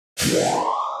I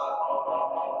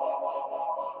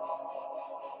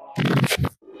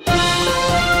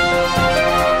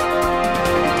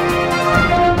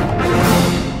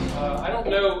don't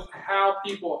know how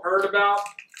people heard about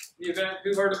the event.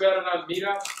 Who heard about it on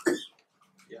Meetup?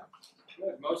 Yeah,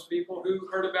 good. Most people. Who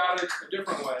heard about it a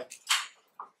different way?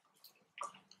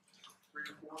 3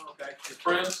 or 4. Okay. Your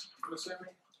friends, I'm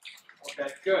assuming. Okay.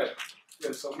 Good.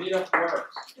 Good. So Meetup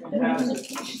works. Fantastic.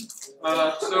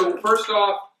 So first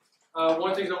off,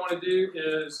 one thing I want to do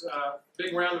is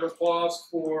big round of applause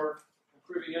for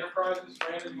Improving Enterprises.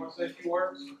 Brandon, you want to say a few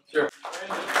words? Sure.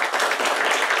 Brandon.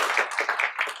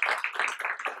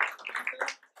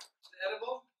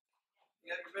 Edible?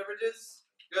 You got your beverages?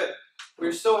 Good.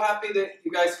 We're so happy that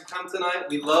you guys can come tonight.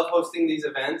 We love hosting these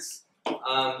events.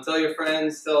 Tell your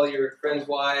friends, tell your friends'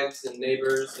 wives and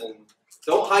neighbors, and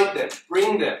don't hide them.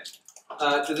 Bring them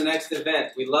to the next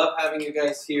event. We love having you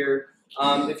guys here.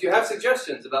 If you have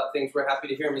suggestions about things, we're happy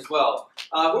to hear them as well.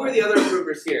 Who are the other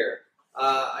improvers here?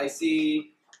 I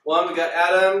see one. We got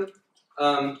Adam.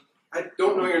 I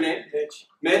don't know your name. Mitch.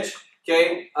 Mitch.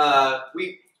 Okay.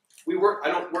 We work. I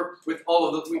don't work with all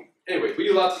of the. Anyway, we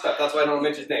do lots of stuff. That's why I don't know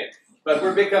Mitch's name. But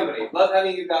we're a big company. Love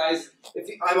having you guys.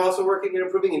 I'm also working in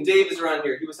improving, and Dave is around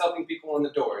here. He was helping people on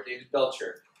the door. David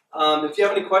Belcher. If you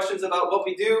have any questions about what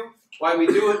we do, why we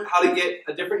do it, how to get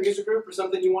a different user group, or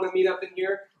something you want to meet up in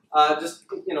here, just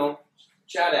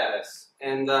chat at us.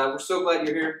 And we're so glad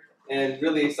you're here, and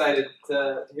really excited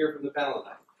to hear from the panel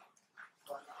tonight.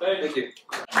 Thank you.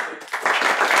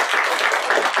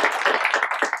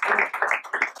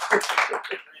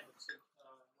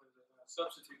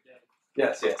 Substitute day.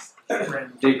 Yes, yes.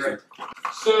 Great.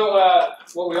 So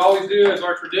what we always do as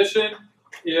our tradition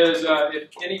is if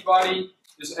anybody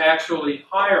is actually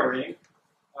hiring,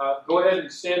 go ahead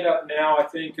and stand up now. I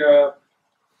think, yeah.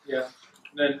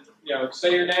 And then,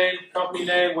 say your name, company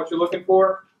name, what you're looking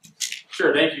for.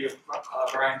 Sure, thank you,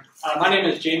 Brian. My name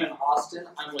is Jamin Austin.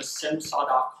 I'm with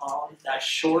simsaw.com. That's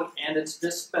short and it's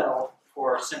misspelled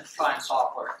for Simplifying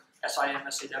Software.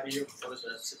 S-I-M-S-A-W. It was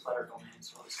a 6-letter domain.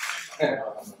 So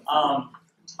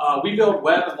we build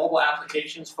web and mobile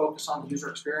applications focused on the user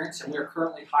experience, and we are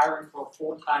currently hiring for a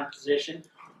full-time position.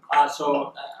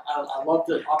 So I love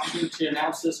the opportunity to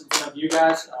announce this in front of you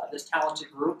guys, this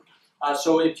talented group.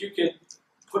 So if you could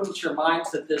put into your minds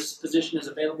that this position is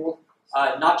available,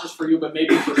 not just for you, but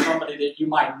maybe for somebody that you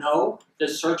might know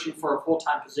that's searching for a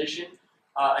full-time position.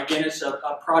 Again, it's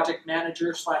a project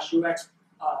manager / UX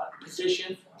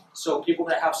position. So people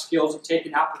that have skills of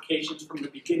taking applications from the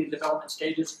beginning development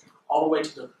stages all the way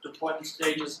to the deployment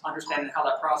stages, understanding how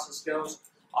that process goes.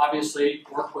 Obviously,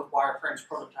 work with wireframes,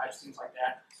 prototypes, things like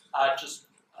that. Just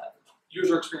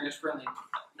user experience friendly.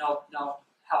 Know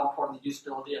how important the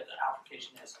usability of the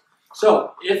application is.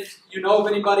 So if you know of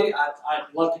anybody,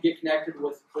 I'd love to get connected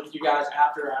with you guys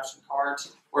after. I have some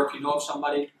cards, or if you know of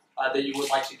somebody that you would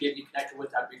like to get me connected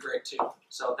with, that'd be great too.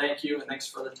 So thank you, and thanks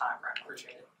for the time, Brian.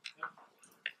 Appreciate it.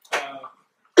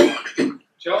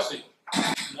 Chelsea.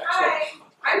 Hi,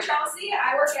 I'm Chelsea.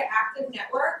 I work at Active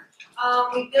Network.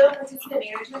 We build participant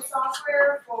management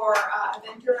software for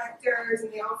event directors,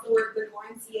 and we also work with more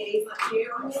CAs and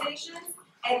community organizations.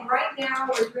 And right now,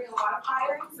 we're doing a lot of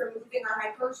hiring. We're moving our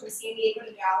headquarters from San Diego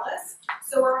to Dallas.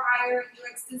 So we're hiring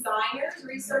UX designers,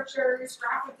 researchers,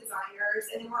 graphic designers,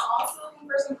 and then we're also looking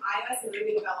for some iOS and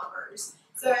Ruby developers.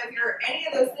 So if you're any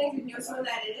of those things, if you know someone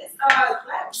that is,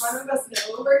 let one of us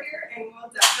know over here, and we'll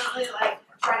definitely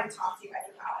try to talk to you guys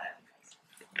about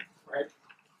it. Right.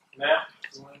 Matt?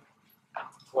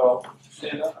 Well,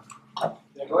 Stand up.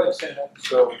 Yeah, go ahead and stand up.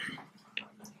 So,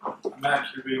 Matt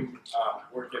Cubing,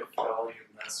 work at Fidelity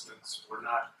Investments. We're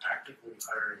not actively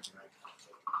hiring right now,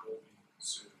 but we will be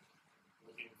soon.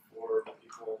 Looking for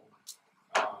people,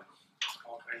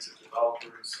 all kinds of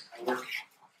developers.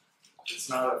 It's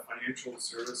not a financial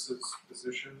services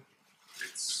position.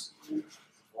 It's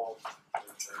involved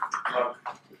with drug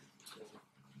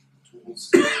tools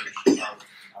storage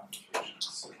applications.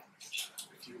 So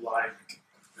if you like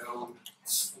Node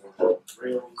or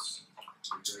Rails,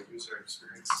 you're a user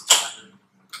experience designer,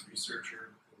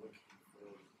 researcher, we're looking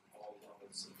for all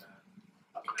levels of that.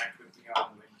 Connect with me on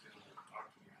LinkedIn or talk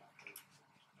to me after.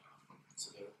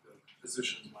 So the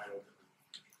positions might open.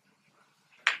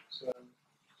 So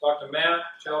talk to Matt,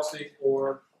 Chelsea,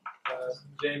 or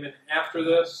Jamin after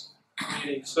this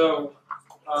meeting. So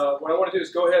what I want to do is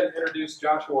go ahead and introduce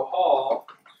Joshua Hall.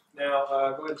 Now,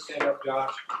 go ahead and stand up,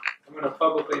 Josh. I'm going to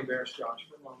publicly embarrass Josh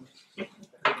for a moment.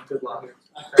 Good luck here.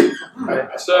 Okay. All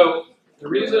right. So the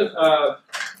reason I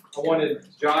wanted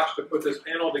Josh to put this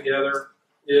panel together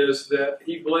is that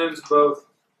he blends both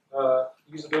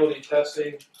usability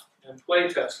testing and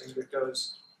playtesting,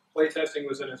 because playtesting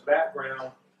was in his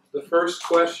background. The first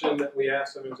question that we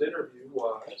asked him in his interview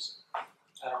was,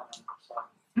 I don't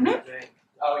remember, sorry.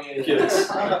 Oh, yeah. Yes.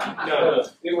 No,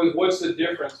 it was, what's the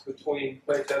difference between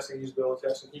playtesting and usability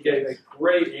testing? He gave a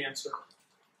great answer.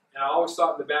 And I always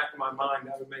thought in the back of my mind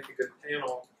that would make a good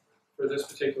panel for this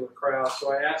particular crowd.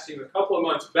 So I asked him a couple of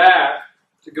months back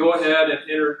to go ahead and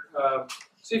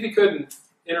see if he couldn't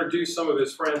introduce some of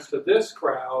his friends to this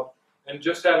crowd and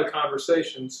just have a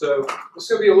conversation. So this is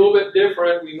going to be a little bit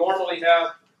different. We normally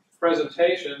have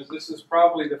presentations. This is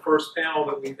probably the first panel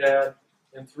that we've had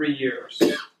in 3 years.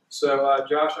 So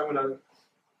Josh, I'm going to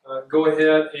go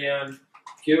ahead and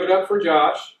give it up for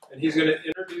Josh, and he's going to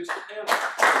introduce the panel. Hi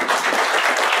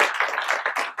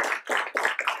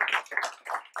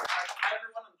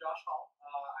everyone, I'm Josh Hall.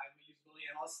 I'm a usability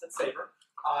analyst at Sabre.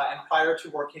 And prior to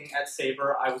working at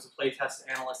Sabre, I was a playtest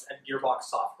analyst at Gearbox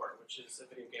Software, which is a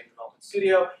video game development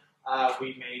studio.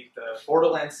 We made the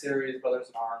Borderlands series, Brothers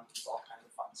in Arms, all kinds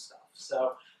of fun stuff.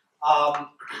 So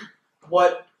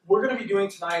what we're going to be doing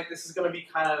tonight, this is going to be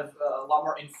kind of a lot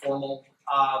more informal.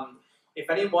 If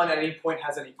anyone at any point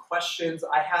has any questions,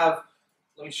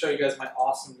 let me show you guys my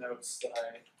awesome notes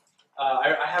that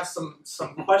I have some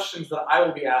questions that I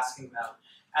will be asking them.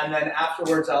 And then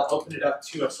afterwards, I'll open it up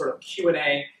to a sort of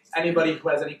Q&A. Anybody who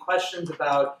has any questions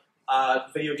about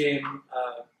video game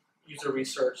user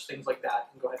research, things like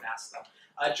that, can go ahead and ask them.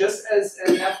 Just as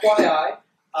an FYI,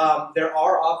 there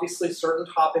are obviously certain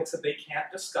topics that they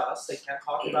can't discuss. They can't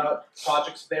talk about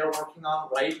projects they're working on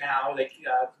right now.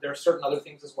 There are certain other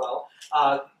things as well.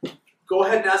 Go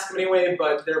ahead and ask them anyway,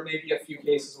 but there may be a few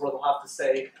cases where they'll have to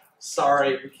say,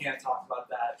 sorry, we can't talk about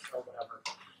that, or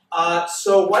whatever.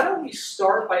 So why don't we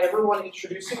start by everyone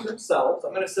introducing themselves.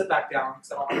 I'm going to sit back down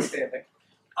because I don't like standing.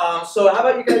 So how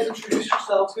about you guys introduce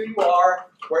yourselves, who you are,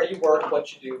 where you work,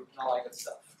 what you do, and all that good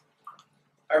stuff.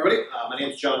 Hi everybody, my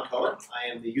name is John Cohen.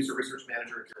 I am the User Research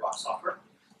Manager at Gearbox Software.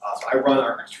 So I run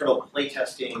our external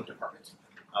playtesting department.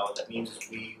 What that means is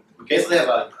we basically have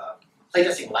a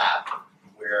playtesting lab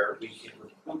where we can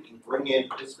recruit and bring in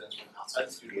participants from outside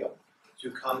the studio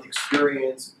to come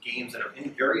experience games that are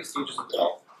in various stages of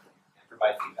development and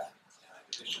provide feedback.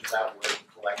 In addition to that, we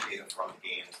collect data from the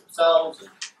games themselves and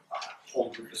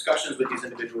hold group discussions with these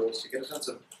individuals to get a sense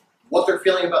of what they're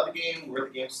feeling about the game, where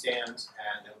the game stands,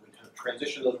 and then we kind of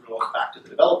transition those results back to the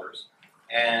developers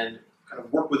and kind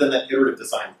of work within that iterative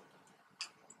design.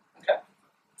 Okay.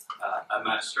 I'm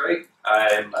Streit.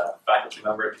 I'm a faculty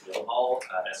member at Guildhall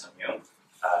at SMU.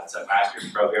 It's a master's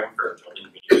program for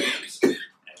building video games, in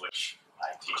which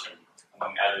I teach them,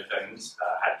 among other things,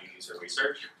 how to do user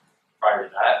research. Prior to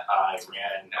that, I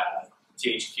ran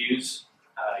THQ's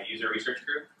user research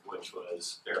group, which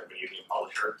was their video game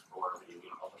publisher or video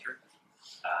game publisher.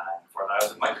 Before that, I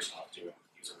was at Microsoft doing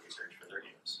user research for their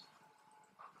games.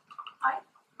 Hi,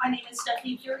 my name is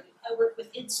Stephanie Puri. I work with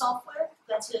id Software.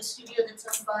 That's a studio that's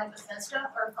owned by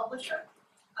Bethesda, our publisher.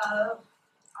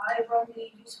 I run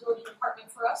the usability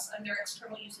department for us. I'm their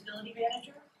external usability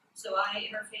manager. So I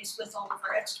interface with all of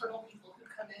our external people who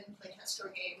come in, play test our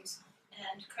games,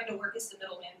 and kind of work as the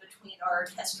middleman between our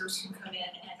testers who come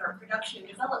in and our production and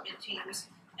development teams,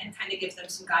 and kind of give them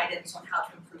some guidance on how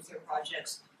to improve their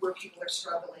projects, where people are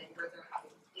struggling, where they're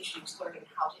having issues learning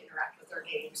how to interact with their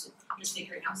games, and just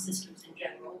figuring out systems in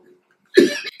general.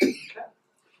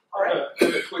 All right. I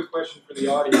have a quick question for the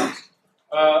audience.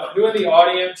 Who in the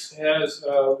audience has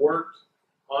worked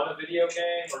on a video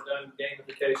game or done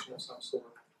gamification of some sort?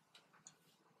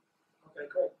 Okay,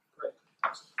 great.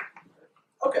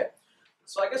 Okay,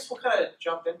 so I guess we'll kind of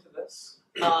jump into this.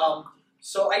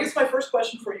 So I guess my first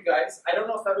question for you guys, I don't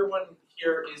know if everyone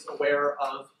here is aware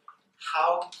of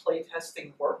how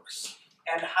playtesting works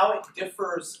and how it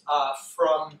differs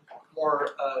from more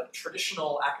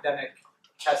traditional academic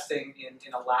testing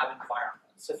in a lab environment.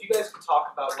 So if you guys could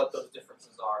talk about what those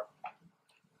differences are.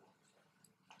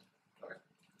 Okay.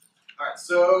 All right,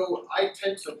 so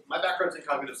my background's in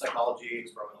cognitive psychology,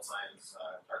 experimental science,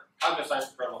 or cognitive science,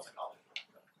 experimental psychology.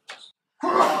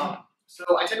 So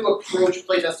I tend to approach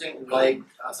playtesting like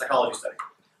a psychology study.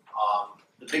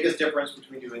 The biggest difference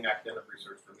between doing academic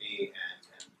research for me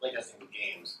and playtesting with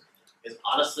games is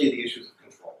honestly the issues of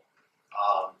control.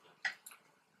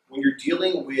 When you're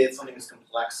dealing with something as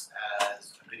complex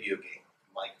as a video game,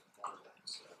 like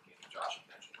Borderlands, the game Josh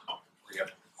mentioned, where you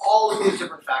have all of these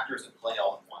different factors at play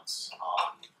all at once,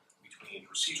 between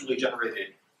procedurally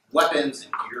generated weapons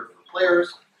and gear for the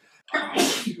players,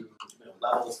 to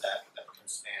levels that can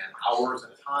span hours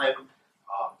at a time.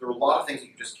 There are a lot of things that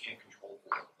you just can't control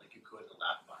for, like you could in a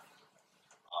lab environment.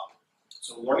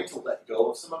 So learning to let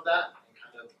go of some of that and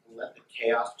kind of let the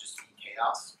chaos just be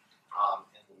chaos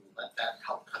and let that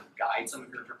help kind of guide some of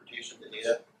your interpretation of the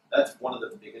data. That's one of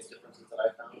the biggest differences that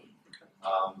I found.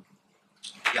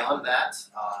 Beyond that,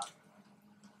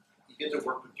 you get to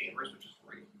work with gamers, which is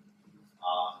great.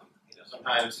 You know,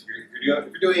 sometimes if you're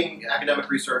doing academic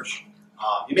research,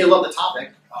 you may love the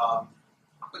topic,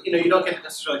 but you know, you don't get to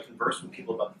necessarily converse with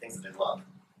people about the things that they love.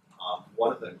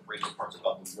 One of the greatest parts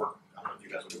about the work, I don't know if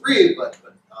you guys would agree, but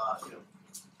you know,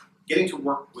 getting to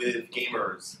work with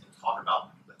gamers and talk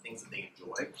about the things that they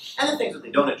enjoy and the things that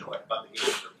they don't enjoy about the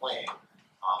games that they're playing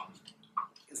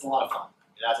is a lot of fun.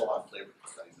 It adds a lot of flavor to the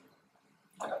studies.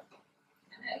 And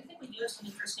I think we do have some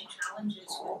interesting challenges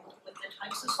with the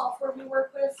types of software we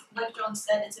work with. Like John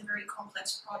said, it's a very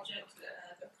complex project.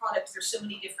 The product, there's so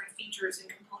many different features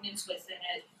and components within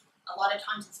it. A lot of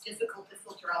times it's difficult to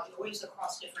filter out noise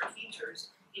across different features.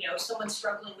 You know, if someone's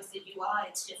struggling with the UI,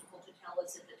 it's difficult to tell,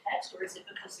 is it the text or is it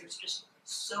because there's just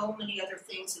so many other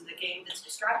things in the game that's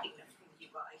distracting them from the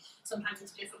UI. Sometimes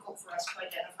it's difficult for us to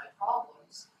identify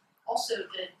problems. Also,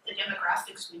 the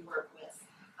demographics we work with.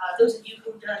 Those of you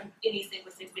who've done anything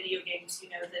within video games, you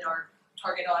know that our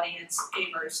target audience,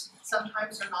 gamers,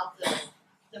 sometimes are not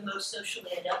the most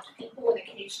socially adept people, and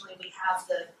occasionally we have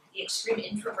the extreme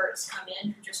introverts come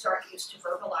in who just aren't used to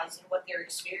verbalizing what they're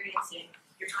experiencing.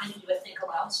 You're trying to do a think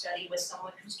aloud study with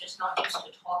someone who's just not used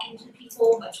to talking to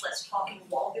people, much less talking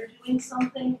while they're doing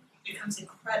something. It becomes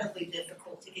incredibly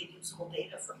difficult to get usable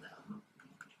data from them.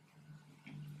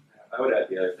 I would add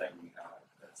the other thing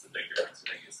that's the big difference,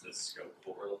 I think, is the scope of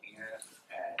what we're looking at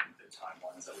and the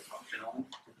timelines that we function on.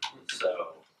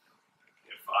 So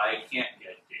if I can't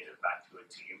get data back to a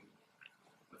team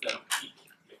within a week,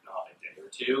 if not a day or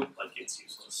two, like, it's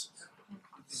useless.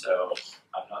 So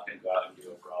I'm not going to go out and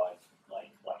do a broad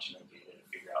collection of data to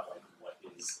figure out what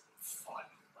is fun,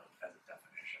 as a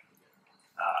definition.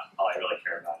 All I really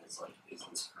care about is is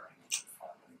this currently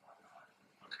fun and whatnot.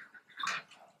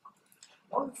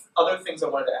 One of the other things I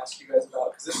wanted to ask you guys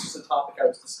about, because this is a topic I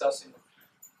was discussing with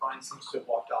Brian, seems to have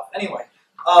walked off. Anyway,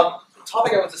 the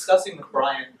topic I was discussing with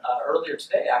Brian earlier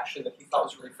today, actually, that he thought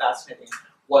was really fascinating,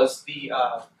 was the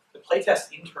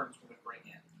playtest interns we would bring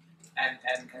in. And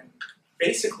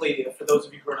basically, for those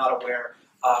of you who are not aware,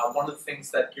 one of the things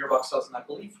that Gearbox does, and I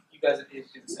believe you guys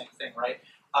do the same thing, right?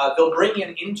 They'll bring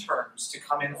in interns to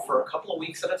come in for a couple of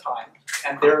weeks at a time,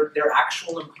 and they're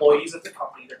actual employees of the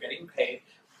company. They're getting paid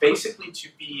basically to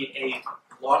be a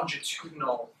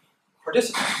longitudinal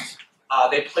participant.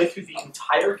 They play through the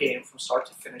entire game from start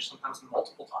to finish, sometimes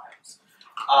multiple times,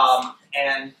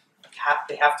 and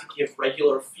they have to give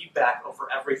regular feedback over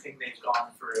everything they've gone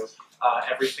through,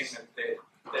 everything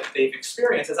that they've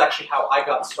experienced. That's actually how I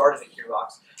got started at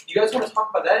Gearbox. You guys want to talk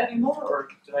about that anymore, or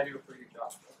did I do a pretty good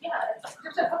job? Yeah,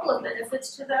 there's a couple of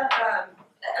benefits to that.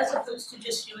 As opposed to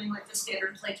just doing the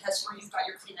standard play test where you've got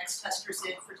your Kleenex testers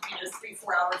in for 3-4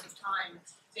 hours of time,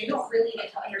 they don't really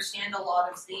get to understand a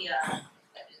lot of the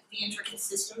intricate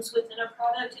systems within a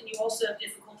product, and you also have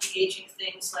difficulty gauging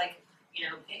things like, you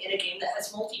know, in a game that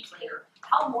has multiplayer.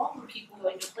 How long are people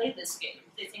going to play this game?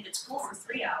 They think it's cool for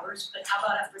 3 hours, but how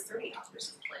about after 30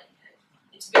 hours of playing it?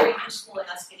 It's very useful in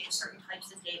us getting certain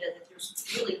types of data that there's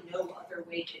really no other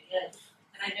way to get.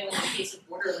 And I know in the case of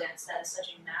Borderlands, that is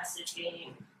such a massive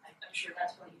game. I'm sure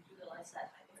that's why you utilize that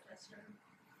type of tester.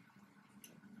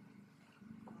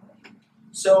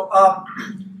 So,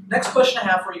 next question I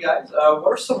have for you guys. What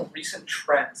are some recent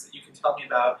trends that you can tell me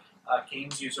about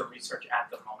games user research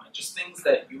at the moment? Just things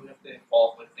that you have been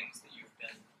involved with, things that you've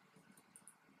been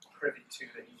privy to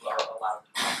that you are allowed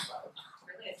to talk about.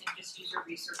 Really, I think just user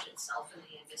research itself in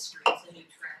the industry is a new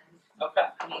trend.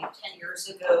 Okay. I mean, 10 years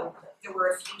ago, there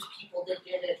were a few people that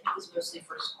did it. It was mostly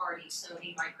first party,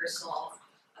 Sony, Microsoft,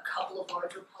 a couple of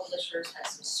larger publishers had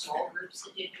some small groups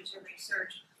that did user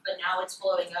research, but now it's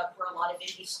blowing up where a lot of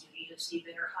indie studios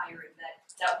even are hiring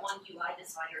that one UI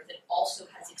designer that also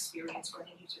has experience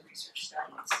running user research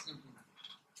studies. Mm-hmm.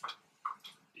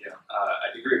 Yeah,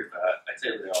 I'd agree with that. I'd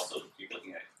say they also keep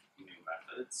looking at new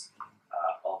methods,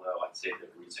 although I'd say the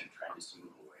recent trend is to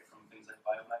move away from things like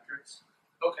biometrics.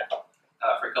 Okay.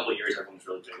 For a couple of years, everyone was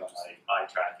really big on eye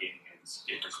tracking and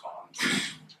skin response,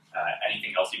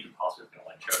 anything else you could possibly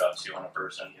showed up to on a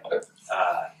person.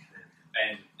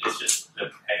 And it's just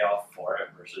the payoff for it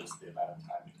versus the amount of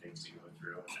time it takes to go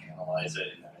through and analyze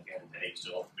it, and then at the end of the day, you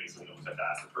still basically don't have to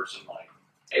ask the person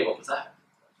hey, what was that?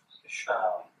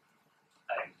 I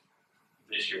think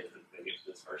this year is the biggest.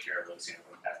 This first year, I've really seen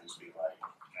everyone kind of just be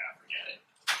forget it.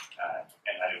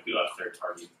 And I know we have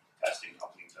third-party testing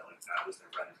companies that that was their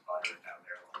bread and butter, and now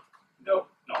they're nope,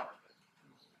 not worth it.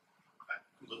 I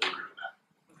completely agree with that.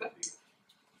 Okay.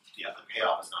 Yeah, the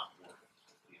payoff is not worth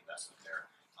the investment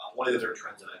there. One of the other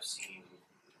trends that I've seen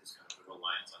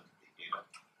reliance on big data.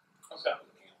 So,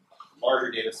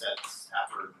 larger data sets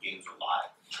after games are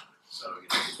live. So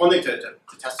it's one thing to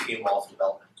test a game while it's in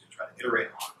development, to try to iterate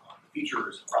on the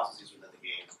features and processes within the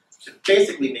game, to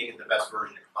basically make it the best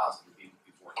version it can possibly be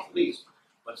before it's released.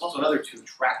 But it's also another to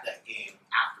track that game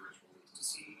after it's released to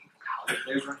see how the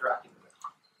players are interacting with it.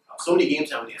 So many games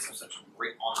nowadays have such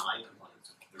great online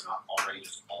components. They're not already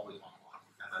just always online.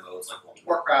 MMOs like World of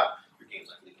Warcraft, your games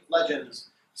like League of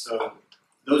Legends. So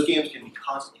those games can be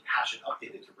constantly patched and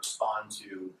updated to respond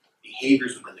to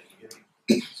behaviors within the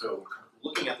community. So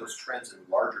looking at those trends in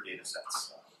larger data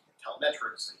sets,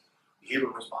 telemetrics and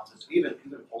behavioral responses, even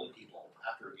polling people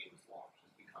after a game is launched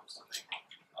becomes something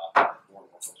more and more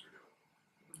folks are doing.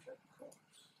 Okay, cool.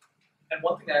 And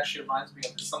one thing that actually reminds me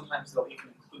of is sometimes they'll even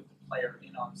include the player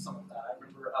in on some of that. I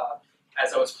remember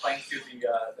as I was playing through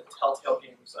the Telltale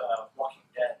Games Walking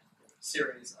Dead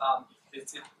series,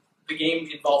 the game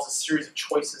involves a series of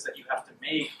choices that you have to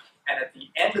make, and at the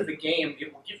end of the game,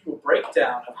 it will give you a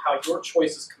breakdown of how your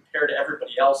choices compare to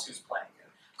everybody else who's playing it.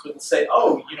 So it'll say,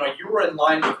 oh, you were in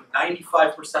line with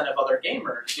 95% of other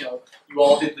gamers, you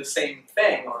all did the same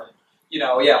thing, or,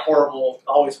 horrible,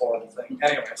 always horrible thing.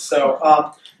 Anyway, so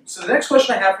the next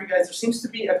question I have for you guys, there seems to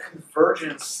be a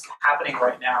convergence happening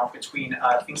right now between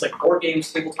things like board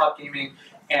games, tabletop gaming,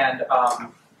 and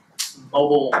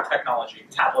mobile technology,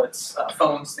 tablets,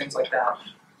 phones, things like that.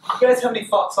 You guys have any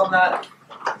thoughts on that?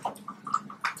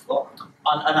 Well,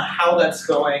 on how that's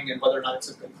going and whether or not it's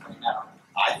a good thing now?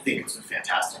 I think it's a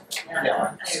fantastic thing.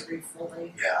 Yeah, I agree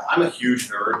fully. Yeah, I'm a huge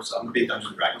nerd, so I'm a big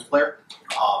Dungeons & Dragons player.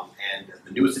 And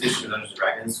the newest edition of Dungeons &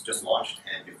 Dragons just launched,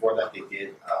 and before that they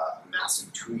did a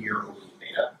massive 2-year open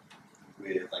beta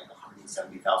with like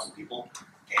 170,000 people,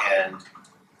 and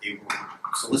they were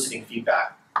soliciting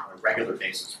feedback on a regular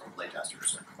basis from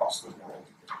playtesters across the world,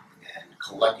 and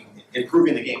collecting,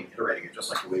 improving the game, iterating it just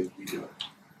like the way we do it.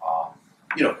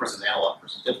 Of course, as analog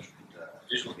versus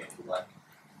digital games, but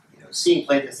seeing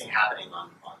playtesting happening on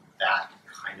that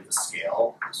kind of a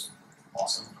scale is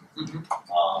awesome.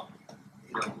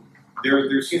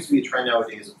 There seems to be a trend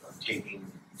nowadays of taking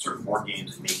certain board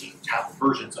games and making tablet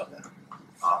versions of them,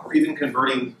 or even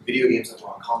converting video games that were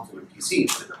on console or PC and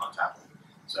putting them on tablet.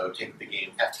 So take the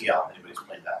game FTL, if anybody's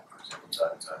played that, for example.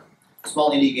 It's a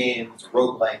small indie game, it's a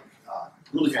roguelike,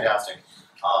 really fantastic.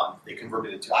 They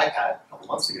converted it to iPad a couple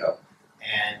months ago,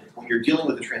 and when you're dealing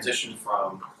with the transition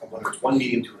from whether it's one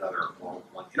medium to another or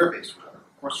one interface to another,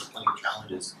 of course there's plenty of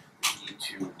challenges that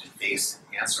you need to face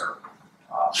and answer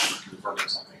converting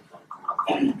something from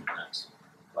one to the next.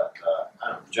 But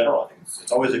I don't know, in general, I think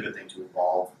it's always a good thing to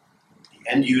involve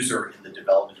the end user in the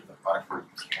development of the product where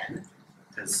you can,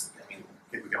 because I think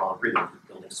we can all agree that if you're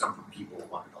building something for people,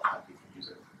 want to know how people use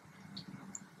it.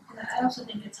 And I also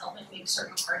think it's helping make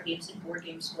certain card games and board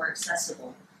games more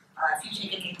accessible. If you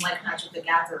take a game like Magic the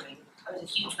Gathering, I was a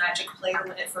huge Magic player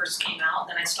when it first came out,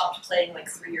 then I stopped playing like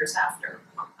 3 years after.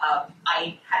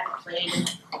 I hadn't played in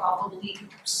probably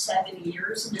 7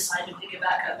 years and decided to pick it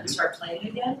back up and start playing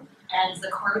again. And the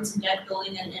cards and deck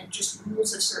building and just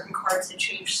rules of certain cards had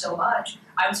changed so much.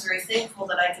 I was very thankful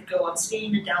that I could go on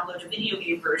Steam and download a video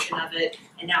game version of it,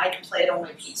 and now I can play it on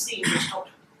my PC, which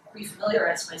helped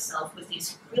refamiliarize myself with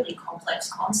these really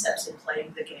complex concepts in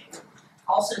playing the game.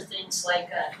 Also things like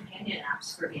companion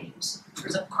apps for games.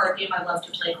 There's a card game I love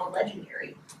to play called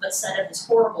Legendary, but setup is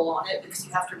horrible on it because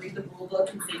you have to read the rule book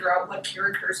and figure out what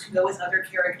characters can go with other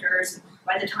characters. And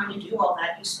by the time you do all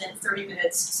that, you spend 30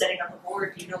 minutes setting up a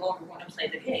board and you no longer want to play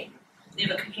the game. They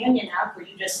have a companion app where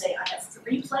you just say, I have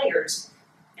 3 players,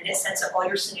 and it sets up all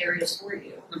your scenarios for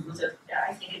you. So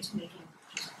I think it's making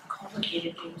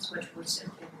complicated games much more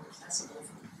simple and more accessible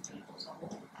for people as a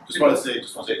whole. Just want to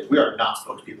say, we are not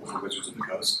spokespeople for Wizards of the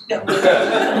Coast. No.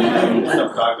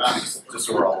 Just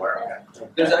so we're all aware. Okay.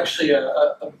 There's actually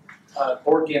a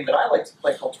board game that I like to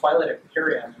play called Twilight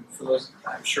Imperium. And for those,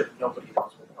 I'm sure nobody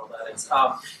knows what the hell that is.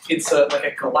 It's like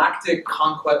a galactic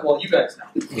conquest. Well, you guys know.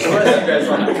 The rest of you guys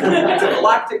don't know. It's a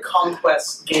galactic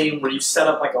conquest game where you set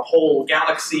up like a whole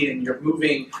galaxy and you're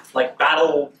moving like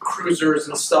battle cruisers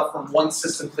and stuff from one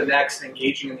system to the next and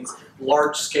engaging in these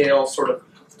large-scale sort of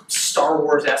Star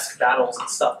Wars-esque battles and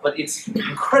stuff, but it's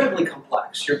incredibly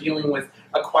complex. You're dealing with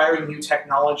acquiring new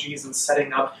technologies and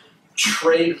setting up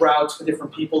trade routes with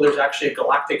different people. There's actually a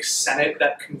galactic senate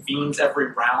that convenes every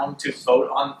round to vote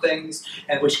on things,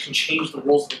 and which can change the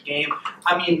rules of the game.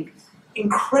 I mean,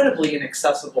 incredibly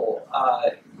inaccessible.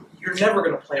 You're never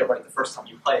going to play it right the first time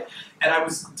you play. And I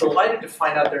was delighted to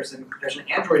find out there's an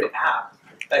Android app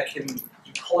that you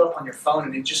pull it up on your phone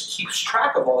and it just keeps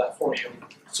track of all that for you.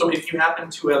 So if you happen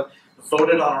to have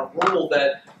voted on a rule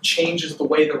that changes the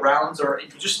way the rounds are. You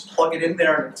just plug it in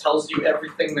there and it tells you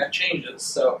everything that changes.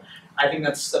 So I think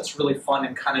that's really fun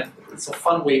and kind of it's a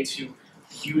fun way to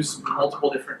use multiple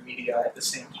different media at the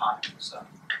same time. So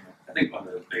I think one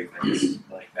of the big things,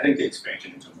 like I think the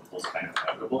expansion into mobile is kind of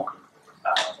inevitable.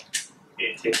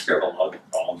 It takes care of a lot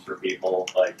of problems for people.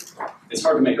 Like it's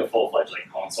hard to make a full-fledged like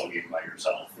console game by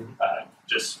yourself,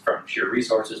 just from sheer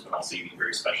resources, but also you need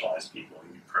very specialized people.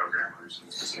 You need programmers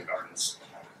and specific artists.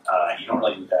 You don't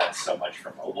really need that so much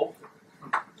for mobile.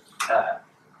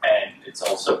 And it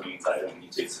also means I don't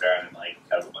need to sit around and like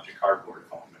have a bunch of cardboard at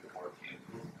home and board game.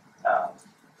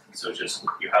 So just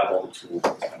you have all the tools,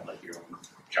 kind of like your own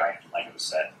giant Lego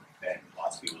set, and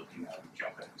lots of people can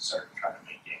jump in and start trying to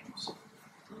make games.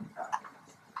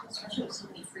 Especially with so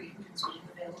many free engines being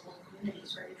available,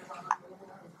 Unity's ready to run on mobile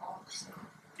and box. So.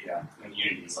 Yeah, I mean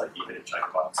Unity's like you hit a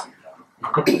checkbox and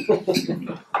you're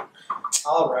done.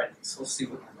 all right, so let's see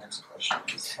what the next question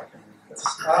is. If I can read this.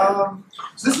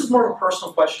 So this is more of a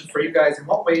personal question for you guys. In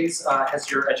what ways has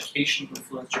your education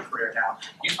influenced your career now?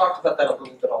 You talked about that a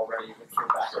little bit already with your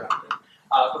background.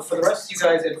 But for the rest of you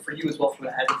guys, and for you as well, for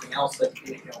everything else, like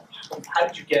how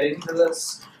did you get into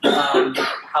this? How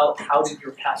did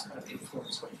your past kind of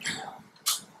influence what you do now?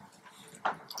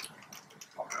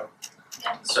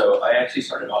 So I actually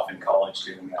started off in college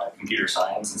doing computer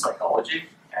science and psychology,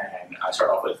 and I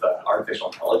started off with artificial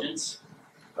intelligence,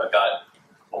 but got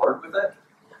bored with it.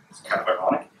 It's kind of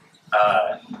ironic.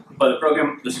 But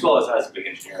the school has a big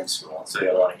engineering school, so they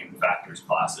had a lot of human factors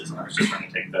classes, and I was just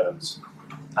trying to take those.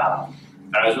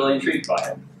 And I was really intrigued by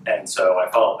it, and so I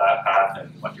followed that path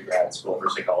and went to grad school for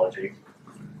psychology.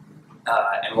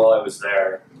 And while I was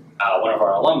there, one of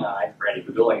our alumni, Randy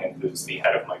Badoulian, who's the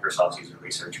head of Microsoft's user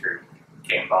research group,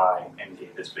 came by and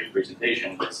gave this big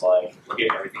presentation. It was like, look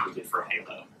at everything we did for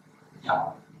Halo.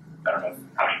 I don't know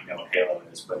how many know what Halo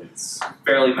is, but it's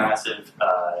fairly massive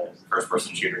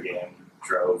first-person shooter game.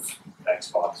 Drove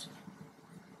Xbox,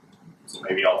 so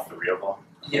maybe all three of them.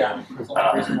 Yeah, there's a lot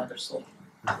of reason why they're still.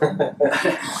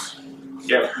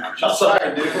 Yeah, I'm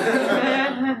sorry, dude.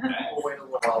 We'll wait a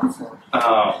little while before.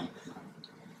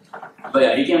 But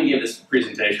yeah, he came and gave this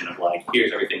presentation of like,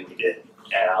 here's everything we did.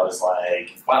 And I was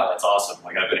like, wow, that's awesome.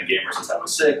 Like, I've been a gamer since I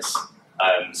was 6.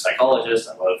 I'm a psychologist.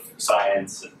 I love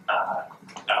science. And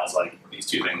I was like, these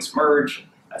two things merge.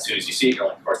 As soon as you see it, you're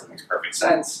like, of course, that makes perfect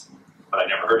sense. But I'd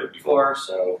never heard it before.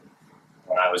 So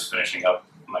when I was finishing up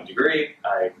my degree,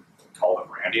 I called up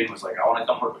Randy and was like, I want to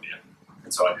come work with you.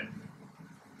 And so I did.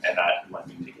 And that led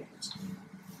me to games.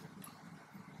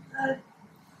 I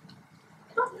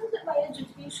don't know that my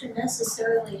education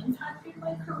necessarily impacted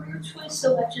my career choice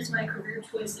so much as my career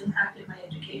choice impacted my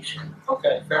education.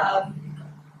 Okay, fair.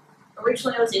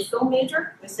 Originally, I was a film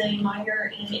major with a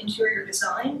minor in interior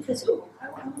design because I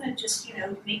want to just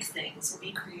make things and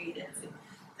be creative. And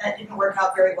that didn't work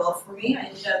out very well for me. I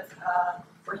ended up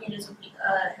working as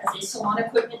a salon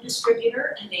equipment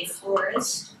distributor and a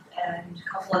florist and a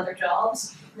couple other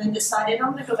jobs. And then decided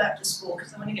I'm going to go back to school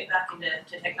because I want to get back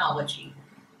into technology.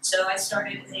 So I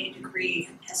started a degree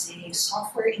as a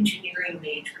software engineering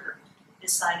major.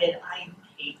 Decided I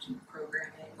hate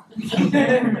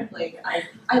programming. Like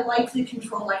I like the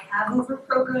control I have over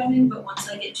programming, but once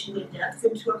I get too in depth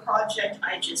into a project,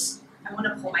 I want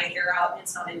to pull my hair out and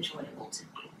it's not enjoyable to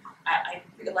me. I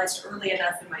realized early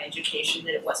enough in my education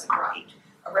that it wasn't right.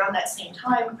 Around that same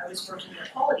time, I was working in the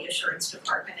quality assurance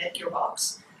department at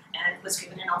Gearbox and was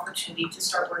given an opportunity to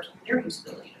start working in their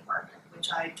usability department,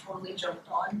 which I totally jumped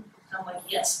on. And I'm like,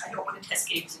 yes, I don't want to test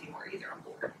games anymore either, I'm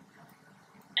bored.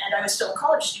 And I was still a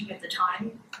college student at the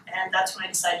time, and that's when I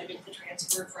decided to make the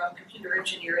transfer from computer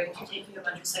engineering to taking a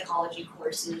bunch of psychology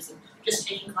courses and just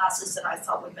taking classes that I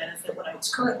thought would benefit what I was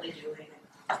currently doing.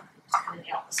 And it's kind of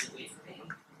the opposite way for me.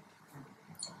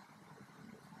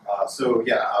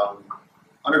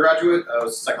 Undergraduate, I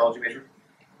was a psychology major.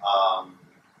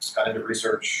 Got into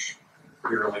research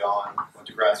pretty early on, went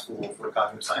to grad school for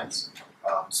cognitive science.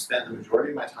 Spent the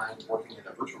majority of my time working in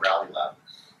a virtual reality lab,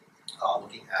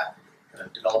 looking at kind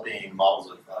of developing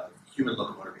models of human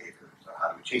locomotor behavior. So how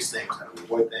do we chase things, how do we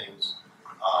avoid things.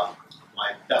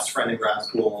 My best friend in grad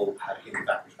school had a human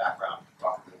factors background,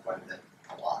 talked to him quite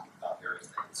a lot about various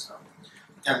things. So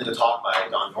attended a talk by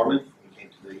Don Norman when he came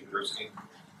to the university.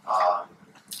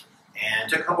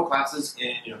 And took a couple classes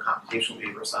in computational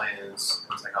behavioral science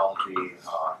and psychology.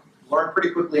 Learned pretty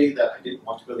quickly that I didn't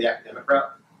want to go the academic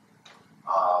route.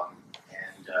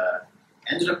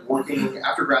 Ended up working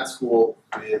after grad school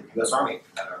with U.S. Army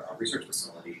at a research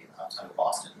facility outside of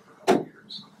Boston for a couple of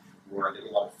years, where I did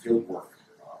a lot of field work,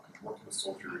 working with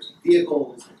soldiers in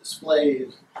vehicles and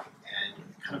displays, and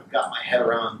kind of got my head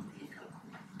around the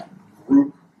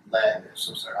group-led,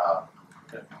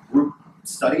 group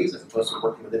studies as opposed to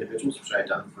working with individuals, which I had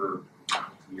done for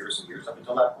years and years up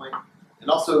until that point. And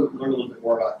also learned a little bit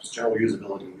more about just general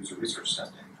usability and user research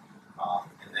testing.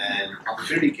 And then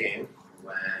opportunity came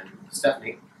when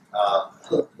Stephanie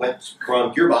went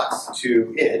from Gearbox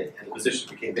to id, and the position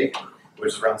became vacant,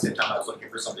 which is around the same time I was looking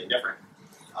for something different,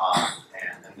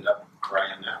 and ended up where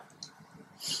I am now.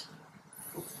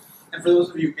 And for those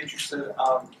of you interested,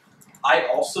 I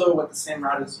also went the same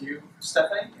route as you,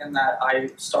 Stephanie, in that I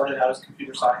started out as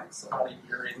computer science. About a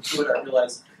year into it, I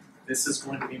realized this is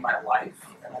going to be my life,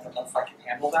 and I don't know if I can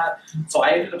handle that. So I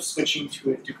ended up switching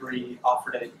to a degree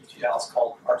offered at UT Dallas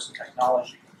called Arts and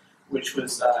Technology, which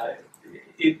was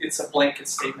it's a blanket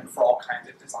statement for all kinds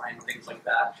of design, things like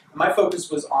that. And my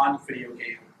focus was on video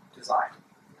game design,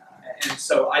 and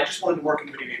so I just wanted to work in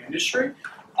the video game industry.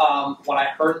 When I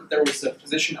heard there was a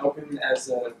position open as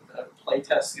a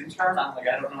playtest intern, I'm like,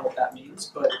 I don't know what that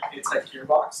means, but it's at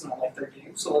Gearbox and I like their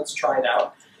game, so let's try it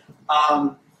out.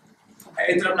 I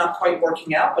ended up not quite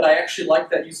working out, but I actually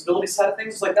liked that usability side of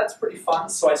things. Like, that's pretty fun,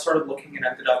 so I started looking and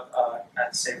ended up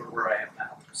at Sabre where I am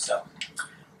now. So,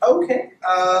 okay,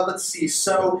 let's see.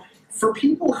 So, for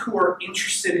people who are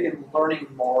interested in learning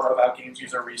more about games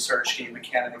user research, game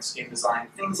mechanics, game design,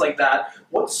 things like that,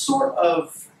 what sort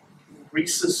of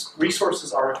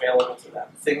resources are available to them?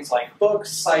 Things like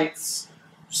books, sites,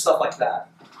 stuff like that.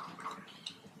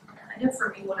 I know for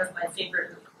me, one of my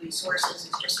favorite resources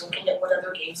is just looking at what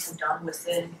other games have done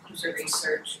within user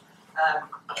research.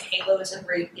 Halo is a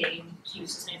great game to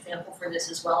use as an example for this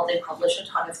as well. They publish a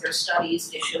ton of their studies,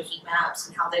 they show heat maps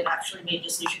and how they've actually made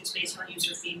decisions based on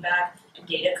user feedback and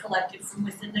data collected from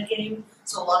within the game.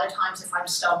 So a lot of times if I'm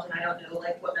stumped and I don't know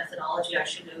like what methodology I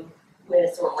should go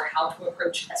with or how to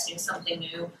approach testing something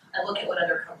new, I look at what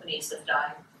other companies have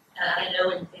done. And I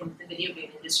know in the video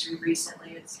game industry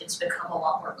recently, it's become a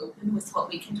lot more open with what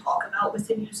we can talk about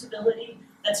within usability.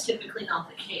 That's typically not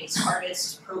the case.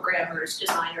 Artists, programmers,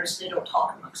 designers, they don't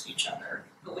talk amongst each other.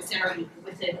 But within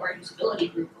our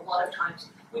usability group, a lot of times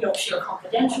we don't share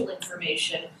confidential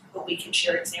information, but we can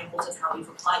share examples of how we've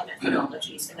applied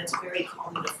methodologies, and it's very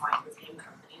common to find with game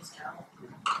companies now.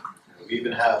 We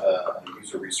even have a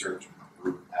user research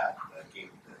group at the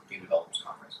Game Developers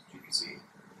Conference, GBC.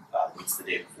 It's the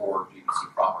day before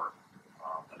GBC proper,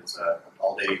 but it's an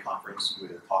all-day conference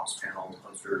with talks, panels,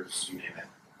 posters, you name it.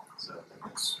 So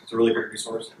it's a really great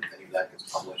resource, and if any of that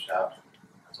gets published out,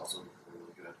 that's also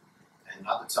really good. And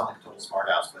not to sound like a total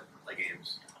smartass, but play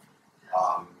games.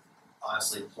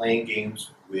 Honestly, playing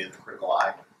games with a critical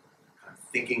eye, kind of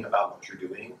thinking about what you're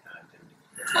doing,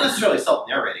 and not necessarily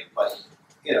self-narrating, but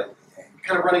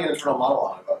kind of running an internal model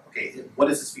on it. About, okay, what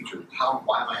is this feature?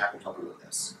 Why am I having trouble with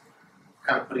this?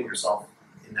 Kind of putting yourself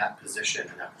in that position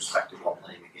and that perspective while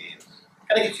playing a game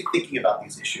kind of gets you thinking about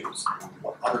these issues and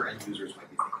what other end users might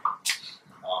be thinking.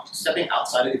 Stepping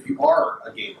outside of, if you are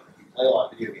a gamer, if you play a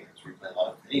lot of video games, or you play a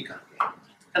lot of any kind of game,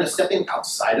 kind of stepping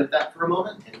outside of that for a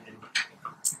moment and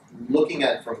looking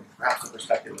at it from perhaps the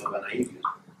perspective of a naive user.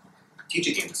 Teach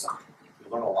a game to somebody.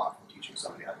 You learn a lot from teaching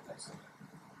somebody how to play something.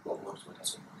 What works, what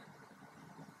doesn't work.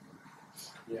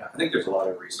 Yeah, I think there's a lot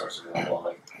of resources available,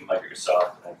 like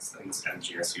Microsoft, I think it's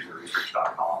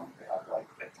mgsuserresearch.com. They have like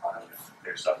a ton of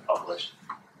their stuff published.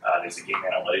 There's a game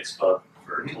analytics book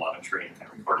for telemetry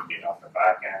and recording data off the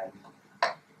back end.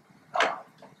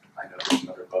 I know there's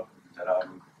another book that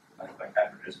like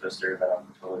Cat Visitor that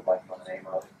I'm totally blanking on the name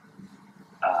of.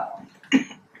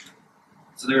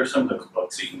 So there are some of those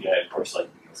books you can get, of course, like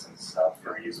and stuff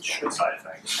for usability side of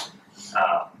things.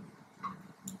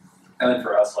 And then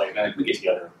for us, like, we get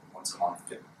together once a month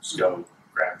to just go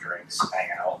grab drinks, hang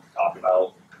out, talk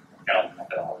about kind of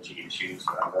methodology issues,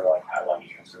 whatever, like how do I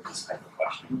answer this type of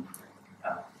question,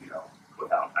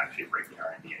 without actually breaking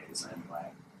our NDAs in any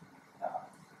way.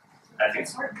 I think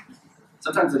it's hard.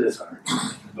 Sometimes it is hard.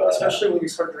 But, especially when you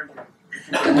start drinking.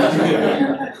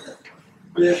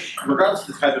 Regardless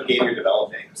of the type of game you're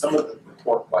developing, some of the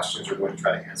core questions you're going to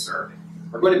try to answer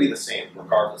are going to be the same,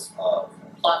 regardless of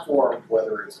platform,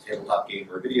 whether it's a tabletop game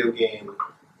or a video game,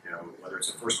 whether it's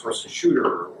a first-person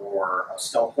shooter or a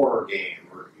stealth horror game,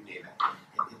 or you name it.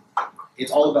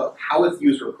 It's all about how is the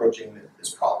user approaching this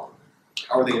problem?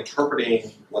 How are they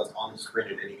interpreting what's on the screen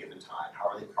at any given time? How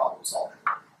are they problem solving?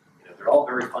 They're all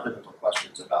very fundamental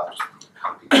questions about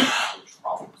how people approach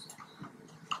problems.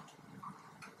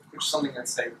 Which is something that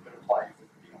say would apply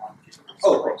beyond people.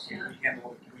 Oh, of course. We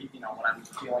handle, when I'm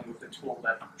dealing with the tool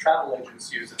that travel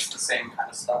agents use, it's the same kind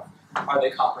of stuff. Are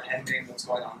they comprehending what's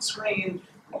going on the screen?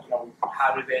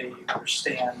 How do they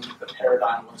understand the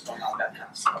paradigm, what's going on, that kind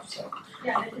of stuff. So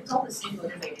yeah, and it's all the same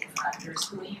motivating factors.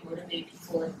 The way you motivate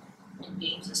people in in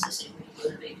games is the same way you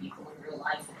motivate people in real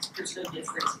life. There's no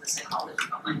difference in the psychology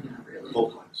behind that, really.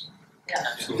 Gold coins. Yeah.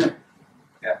 Absolutely.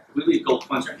 Yeah, if we leave gold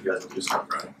coins around, you guys will do stuff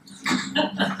running.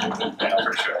 Yeah,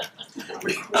 for sure.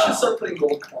 We should start putting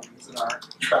gold coins in our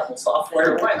travel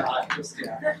software. Why not? Just,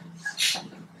 yeah.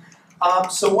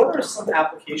 So what are some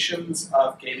applications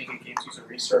of gaming and games user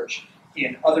research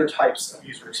in other types of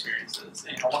user experiences?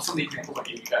 And what's some of the examples I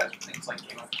gave you guys for things like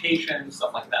gamification,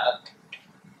 stuff like that?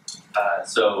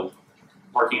 So,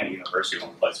 working at a university,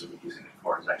 one place we've been using it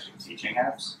for is actually teaching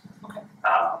apps. Okay.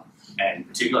 And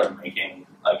particularly making,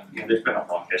 like, you know, there's been a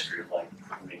long history of, like,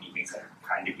 making things that are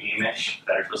kind of game-ish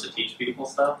that are supposed to teach people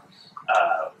stuff.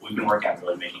 We've been working on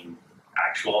really making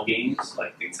actual games,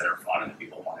 like things that are fun and that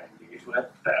people want to engage with,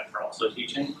 that we're also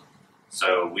teaching.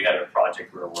 So we had a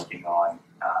project we were working on,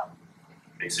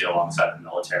 basically alongside the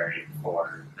military,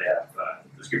 they have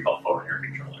this group called forward air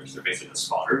controllers. They're basically the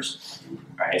spotters,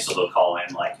 right? So they'll call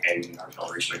in like, hey, we need an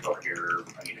artillery strike over here,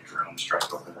 I need a drone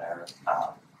strike over there.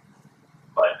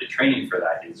 But the training for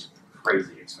that is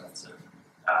crazy expensive.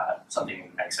 Something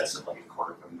in excess of like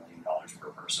 $250,000 per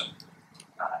person.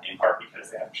 In part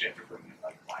because they actually have to bring in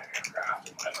like live aircraft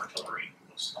and live artillery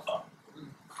and those stuff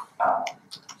up.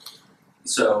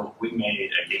 So we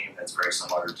made a game that's very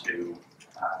similar to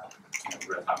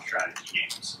real-time strategy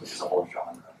games, which is a whole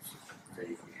genre of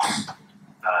video games,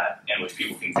 in which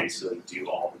people can basically do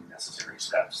all the necessary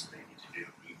steps they need to do.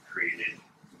 We created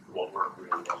what were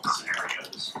really well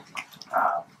scenarios.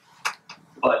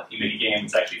 But you make a game,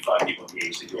 it's actually fun, people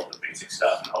engage, they do all the basic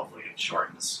stuff, and hopefully it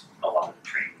shortens a lot of the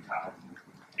training time,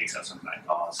 takes out some of that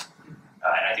cost. And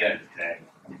at the end of the day,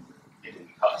 it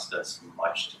didn't cost us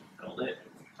much to build it,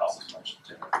 it didn't cost us much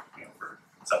to, for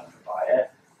someone to buy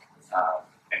it.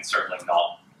 And certainly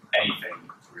not anything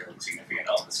really significant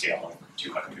on the scale of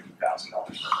 $250,000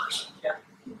 per person. Yeah.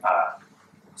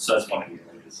 So that's one of the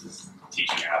areas is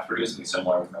teaching apps. We're doing something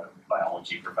similar with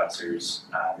biology professors.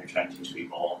 They're trying to teach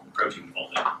people protein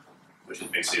folding, which is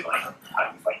basically like how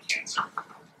do you fight cancer.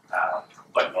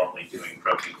 But normally doing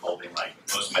protein folding, like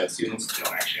most med students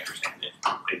don't actually understand it.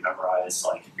 They memorize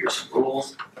like here's some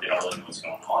rules, they don't really know what's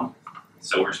going on.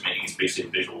 So we're just making it basically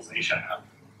a visualization app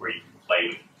where you can play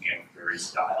with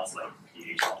various dials like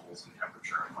pH levels and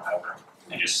temperature and whatever,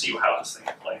 and just see how this thing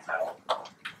plays out.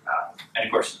 And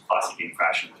of course, classic game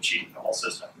fashion of cheating the whole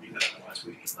system, because otherwise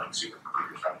we need like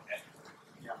supercomputers running it.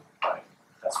 Yeah. But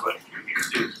that's what your games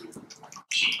do, is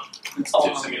cheat It's all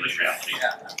to simulate reality.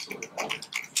 Yeah, absolutely.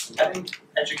 I think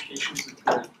education is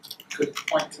a good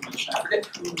point to mention. I forget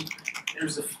who,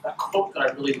 there's a quote that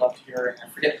I really loved hearing. I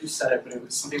forget who said it, but it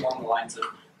was something along the lines of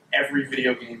every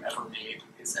video game ever made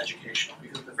is educational,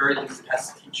 because at the very least it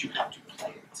has to teach you how to play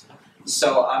it.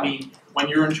 So, I mean, when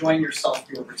you're enjoying yourself,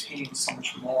 you're retaining so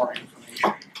much more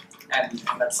information, and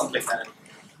that's something that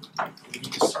we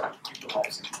need to start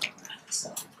utilizing.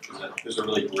 So. There's a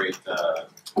really great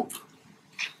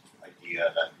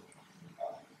idea that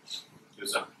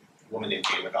there's a woman named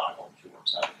Jane McGonigal. She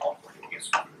works out of California Games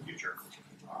for the Future.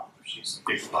 She's a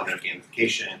big proponent of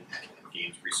gamification and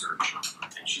games research,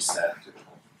 and she said,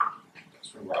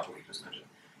 from what we just mentioned,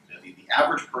 the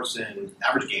average person,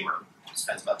 average gamer,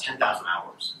 spends about 10,000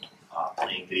 hours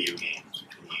playing video games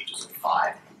between the ages of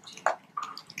 5 and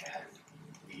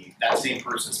 18. And that same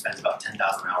person spends about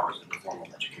 10,000 hours in formal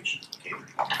education.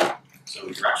 So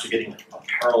you're actually getting a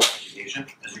parallel education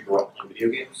as you grow up playing video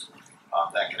games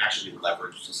that can actually be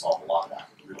leveraged to solve a lot of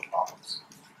real problems.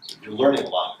 So you're learning a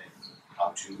lot of things, how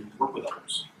to work with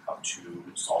others, how to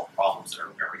solve problems that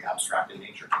are very abstract in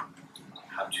nature,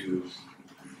 how to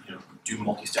do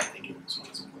multi-step thinking and so on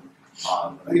and so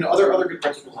forth. Other good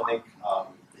principles I think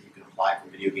that you can apply from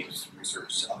video games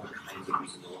research to other kinds of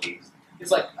usability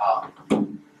is like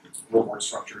reward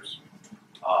structures,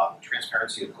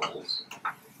 transparency of goals,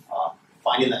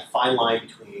 finding that fine line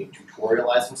between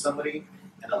tutorializing somebody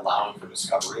and allowing for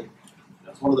discovery.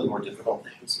 It's one of the more difficult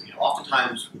things.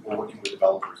 Oftentimes we're working with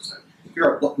developers to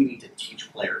figure out what we need to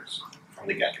teach players from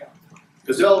the get-go.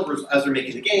 Because developers, as they're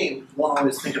making the game, won't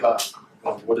always think about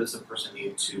what does the person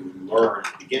need to learn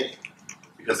at the beginning,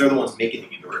 because they're the ones making the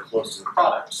game, they're very close to the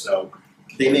product, so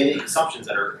they may make assumptions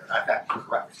that are in fact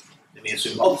incorrect. They may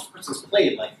assume, oh, this person's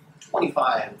played like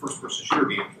 25 first-person shooter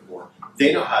games before,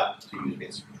 they know how to use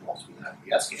basic controls in an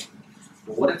FPS game.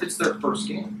 But what if it's their first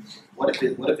game? What if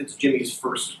it's Jimmy's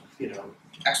first,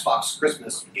 Xbox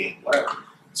Christmas game, whatever?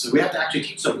 So we have to actually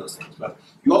teach some of those things, but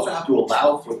you also have to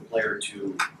allow for the player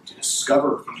to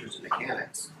discover features and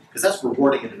mechanics, because that's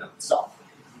rewarding in and of itself.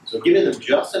 So giving them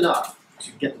just enough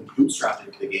to get them bootstrapped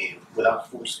into the game without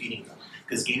force-feeding them,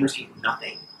 because gamers hate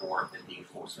nothing more than being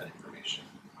force-fed information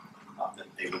that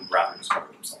they would rather discover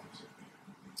themselves.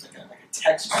 Okay.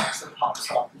 text box that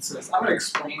pops up and says, I'm going to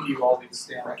explain to you all these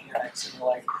damn mechanics, and you're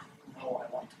like, no,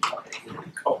 I want to play.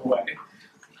 Go away.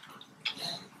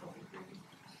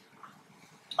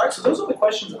 All right, so those are the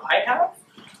questions I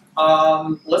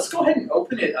have. Let's go ahead and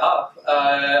open it up.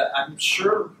 I'm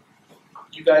sure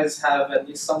you guys have at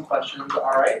least some questions. All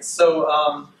right, so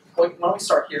why don't we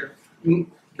start here?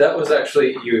 That was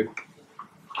actually you.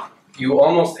 You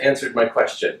almost answered my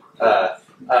question.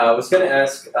 I was going to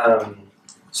ask.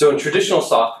 So in traditional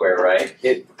software, right?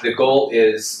 The goal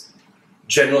is,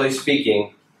 generally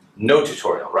speaking, no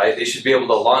tutorial, right? They should be able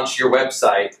to launch your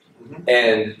website,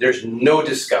 and there's no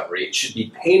discovery. It should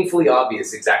be painfully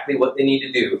obvious exactly what they need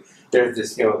to do. There's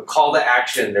this, call to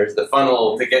action. There's the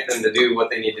funnel to get them to do what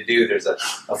they need to do. There's a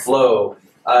flow.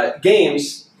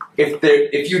 Games,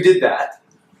 if you did that,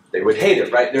 they would hate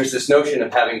it, right? There's this notion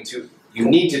of you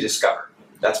need to discover.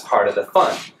 That's part of the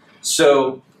fun.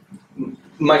 So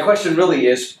my question really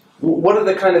is, what are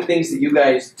the kind of things that you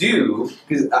guys do?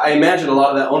 Because I imagine a lot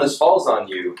of that onus falls on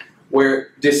you, where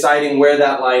deciding where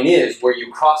that line is, where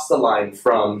you cross the line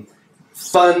from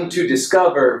fun to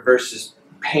discover versus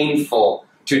painful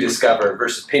to discover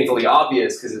versus painfully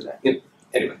obvious. Because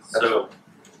anyway. So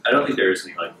I don't think there's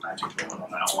any magic bullet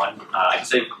on that one. I'd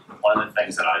say one of the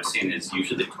things that I've seen is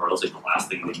usually the tutorials like the last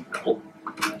thing they build,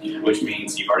 which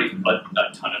means you've already put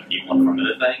a ton of people in front of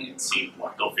the thing and seen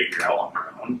what they'll figure out on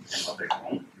their own and what they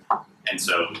won't. And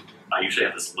so I usually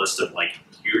have this list of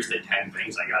here's the 10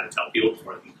 things I gotta tell people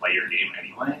before they can play your game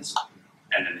anyways.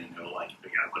 And then they know they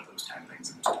gotta put those 10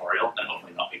 things in the tutorial and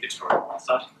hopefully not make the tutorial all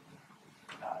stuff,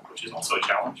 which is also a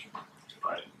challenge.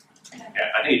 But yeah,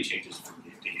 I think it changes from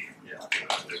game to game.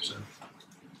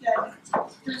 Yeah,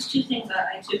 there's two things that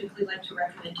I typically like to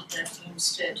recommend to dev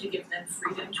teams to give them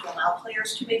freedom to allow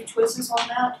players to make choices on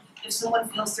that. If someone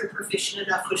feels they're proficient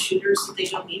enough with shooters that they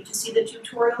don't need to see the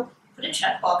tutorial, put a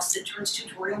checkbox that turns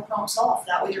tutorial prompts off.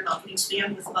 That way you're not getting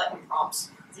spammed with button prompts.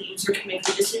 The user can make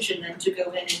the decision then to go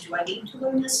in and do I need to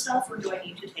learn this stuff or do I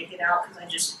need to take it out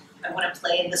because I want to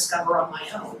play and discover on my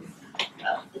own.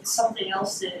 It's something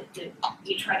else that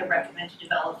we try to recommend to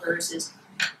developers is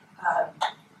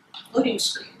loading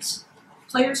screens.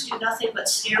 Players do nothing but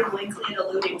stare blankly at a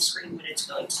loading screen when it's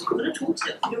going, so put a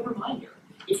tooltip, put a reminder.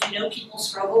 If you know people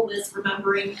struggle with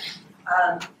remembering,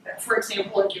 for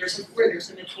example, in Gears of War, there's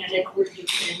a mechanic where you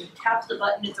can tap the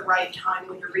button at the right time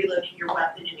when you're reloading your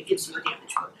weapon and it gives you a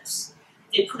damage bonus.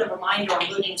 They put a reminder on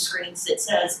loading screens that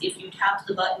says, if you tap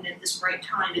the button at this right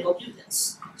time, it'll do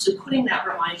this. So putting that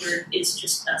reminder is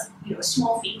just a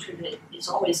small feature that is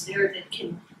always there that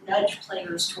can nudge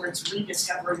players towards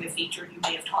rediscovering a feature you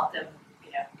may have taught them,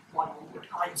 one or more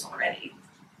times already.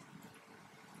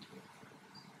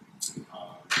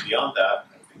 Beyond that,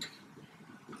 I think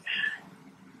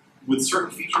with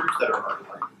certain features that are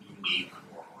unique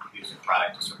or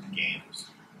idiosyncratic to certain games,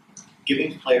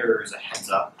 giving players a heads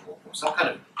up or some kind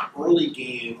of early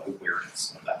game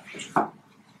awareness of that feature, and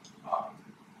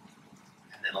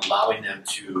then allowing them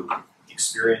to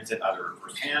experience it either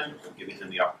firsthand or giving them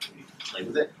the opportunity to play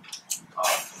with it.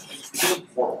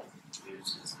 Portal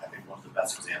is, I think, one of the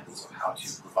best examples of how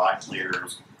to provide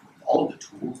players all of the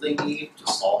tools they need to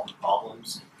solve the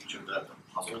problems in each of the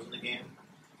puzzles in the game.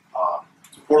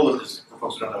 So Portal is, for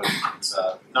folks who don't know, it's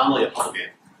nominally a puzzle game,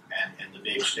 and the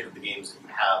big shtick of the game is that you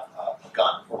have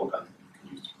a portal gun that you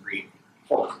can use to create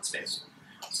portals in space.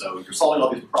 So you're solving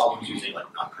all these problems using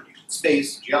non-Cartesian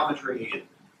space, geometry, and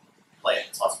play it.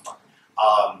 It's lots of fun.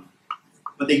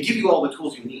 But they give you all the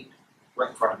tools you need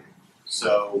right in front of you.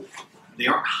 So they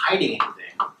aren't hiding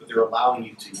anything, but they're allowing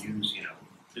you to use,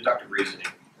 deductive reasoning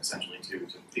essentially to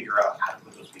figure out how to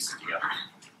put those pieces together.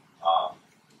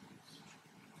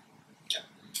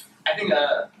 I think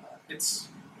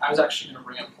I was actually going to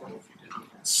bring up Portal if you didn't.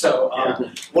 So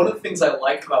one of the things I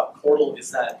like about Portal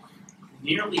is that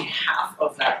nearly half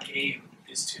of that game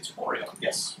is tutorial.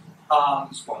 Yes.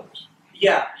 Spoilers.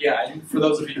 Yeah, and for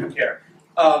those of you who care.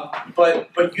 But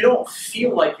you don't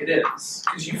feel like it is,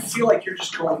 because you feel like you're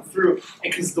just going through,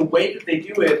 because the way that they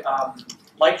do it,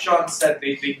 like John said,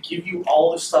 they give you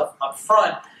all the stuff up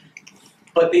front,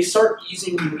 but they start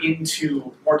easing you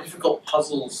into more difficult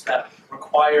puzzles that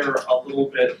require a little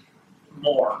bit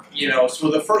more,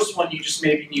 So the first one, you just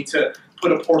maybe need to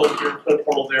put a portal here, put a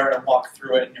portal there, and walk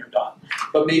through it, and you're done.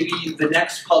 But maybe the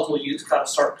next puzzle, you just got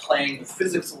to start playing with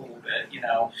physics a little bit,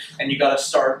 and you got to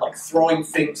start throwing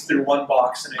things through one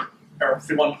box or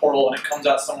through one portal, and it comes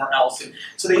out somewhere else. And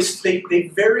so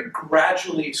they very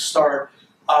gradually start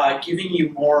giving you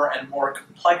more and more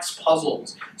complex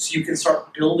puzzles, so you can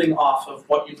start building off of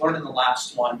what you learned in the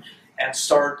last one, and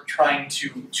start trying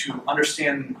to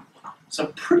understand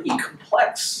some pretty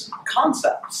complex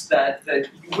concepts that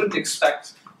you wouldn't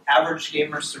expect average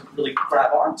gamers to really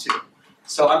grab onto.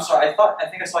 So I'm sorry, I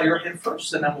think I saw your hand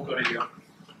first, and then we'll go to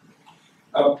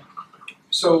you.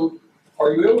 So,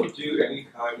 are you able to do any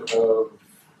kind of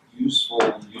useful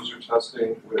user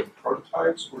testing with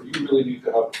prototypes, or do you really need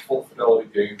to have a full fidelity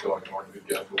game going in order to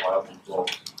get reliable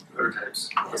results? Prototypes.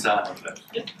 What's that?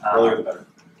 Earlier the better.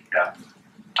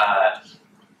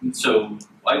 So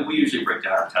we usually break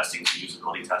down our testing to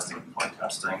usability testing and play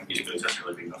testing. Usability testing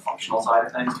really being the functional side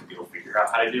of things, to people figure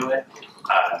out how to do it.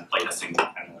 Play testing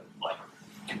kind of like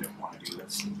you don't want to do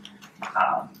this.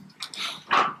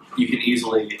 You can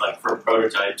easily, like for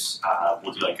prototypes,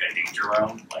 we'll do like a danger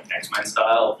room, like X-Men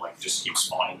style, like just keep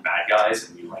spawning bad guys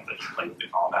and you like play with the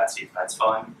combat, see if that's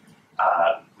fun.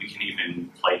 We can even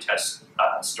play test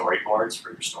storyboards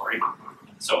for your story.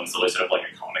 So instead of like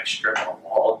a comic strip on a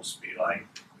wall, just be like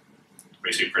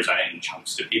basically present it in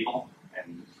chunks to people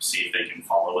and see if they can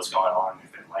follow what's going on.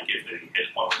 If they like it, if they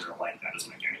hit one where they're like, that doesn't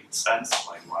make any sense.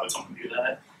 Like, why would someone do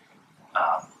that?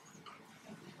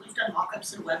 We've done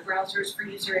mock-ups in web browsers for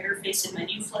user interface and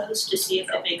menu flows to see if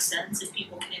it makes sense, if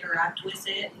people can interact with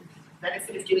it. And the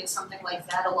benefit of doing something like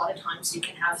that, a lot of times you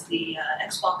can have the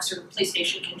Xbox or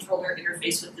PlayStation controller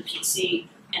interface with the PC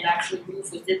and actually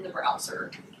move within the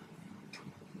browser.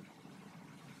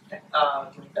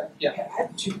 Yeah. I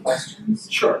have two questions.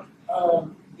 Sure.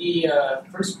 The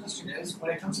first question is,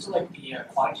 when it comes to like the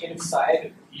quantitative side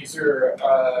of user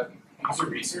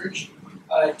research,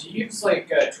 do you use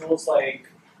like tools like,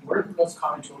 what are the most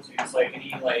common tools you use? Like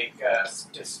any like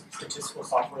statistical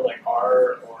software like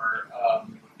R or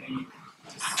any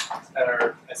that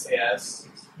are SAS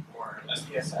or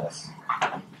SPSS?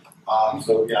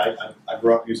 So yeah, I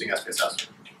grew up using SPSS.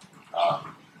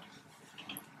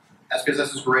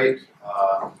 SPSS is great.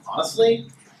 Honestly,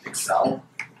 Excel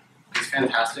is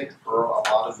fantastic for a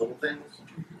lot of little things.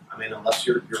 I mean, unless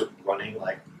you're running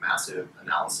like massive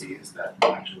analyses that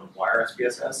actually require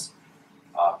SPSS,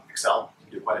 Excel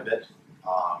can do quite a bit.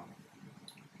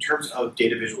 In terms of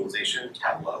data visualization,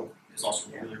 Tableau is also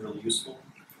really, really useful.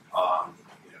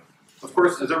 Of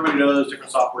course, as everybody knows,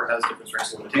 different software has different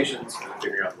strengths and limitations, and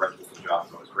figuring out the right tool for the job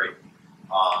is always great.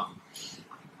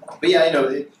 But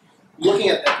yeah, looking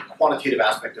at the quantitative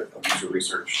aspect of user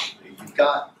research, you've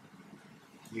got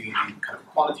kind of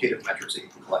quantitative metrics that you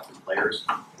can collect from players,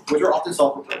 which are often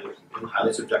self-reported and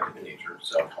highly subjective in nature.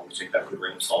 So always take that with a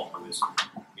grain of salt. Always,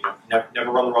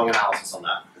 never run the wrong analysis on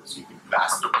that because you can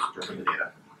vastly misrepresent the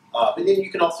data. But then you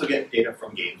can also get data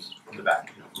from games, from the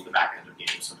back, from the back end of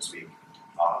games, so to speak,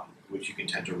 which you can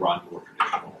tend to run more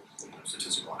traditional,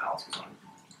 statistical analysis on.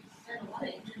 And a lot of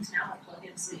engines now have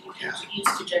plugins that you can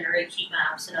use to generate heat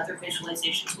maps and other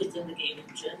visualizations within the game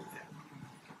engine.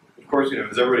 Of course,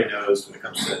 as everybody knows, when it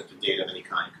comes to data of any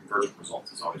kind, convergent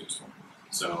results is always useful.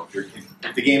 So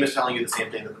if the game is telling you the same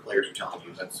thing that the players are telling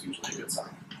you, that's usually a good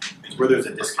sign. It's where there's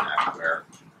a disconnect where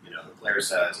the player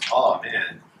says, "Oh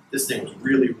man, this thing was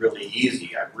really, really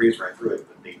easy. I breezed right through it,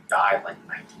 but they died like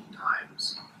 19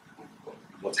 times.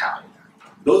 What's happening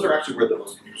there?" Those are actually where the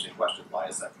most interesting question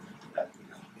lies. That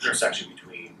intersection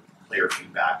between player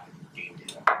feedback and game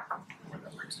data, where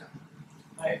that breaks down.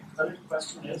 My other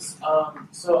question is,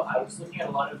 so I was looking at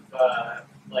a lot of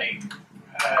like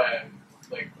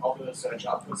all those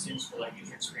job postings for like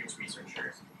user experience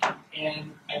researchers,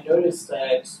 and I noticed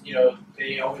that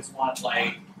they always want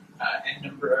like n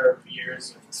number of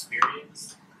years of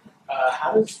experience.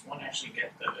 How does one actually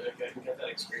get that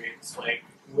experience? Like,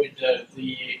 would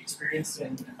the experience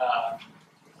in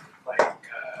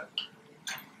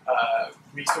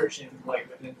research in like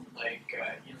within like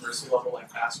university level,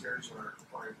 like masters or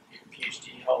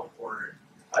PhD help, or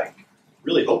like?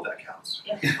 Really hope that counts.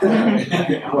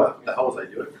 Yeah. What the hell was I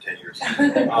doing for 10 years?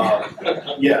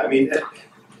 Yeah, I mean,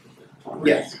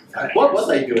 yes. What was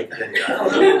I doing for 10 years?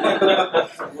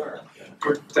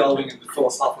 We're delving into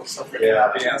philosophical stuff right Yeah.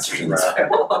 now. The answer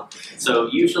Right. So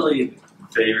usually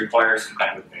they require some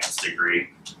kind of advanced degree.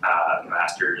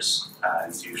 Master's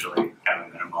is usually kind of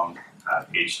a minimum.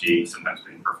 PhD sometimes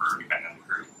being preferred depending on the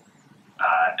group.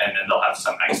 And then they'll have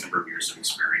some X number of years of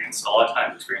experience. A lot of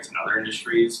times experience in other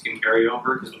industries can carry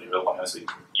over because what they really want is that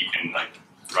you can like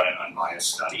run an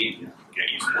unbiased study and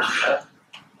get user data.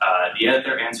 The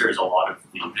other answer is a lot of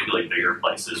the particularly bigger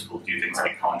places will do things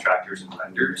like contractors and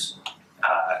vendors.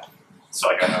 So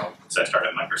like I know, so I started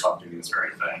at Microsoft doing this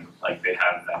very thing. Like they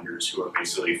have vendors who are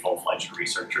basically full-fledged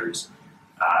researchers.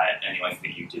 And the only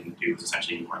thing you didn't do was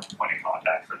essentially you weren't the point of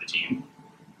contact for the team.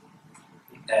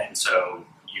 And so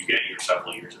you get your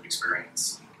several years of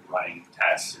experience running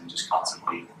tests and just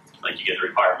constantly, like you get the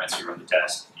requirements, you run the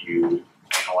test, you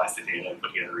analyze the data,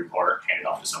 put together a report, hand it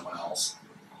off to someone else,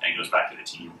 and it goes back to the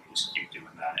team. You just keep doing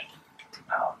that.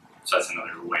 So that's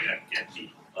another way to get the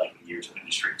years of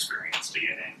industry experience to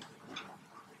get in.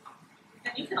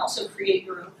 And you can also create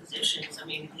your own positions. I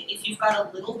mean, if you've got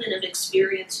a little bit of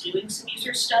experience doing some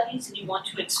user studies and you want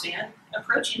to expand,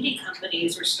 approach indie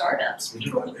companies or startups,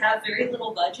 people who have very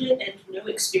little budget and no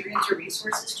experience or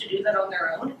resources to do that on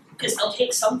their own, because they'll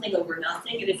take something over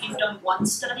nothing, and if you've done one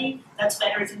study, that's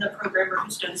better than the programmer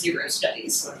who's done 0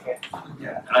 studies.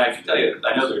 Yeah, and I can tell you,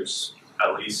 I know there's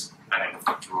at least, I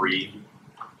think, 3,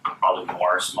 probably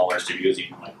more smaller studios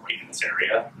even right in this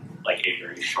area, like a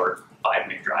very short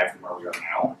 5-minute drive from where we are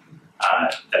now,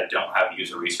 that don't have a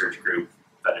user research group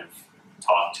that have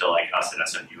talked to us at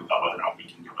SMU about whether or not we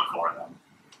can do it for them.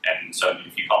 And so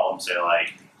if you call them, say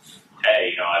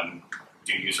hey, I'm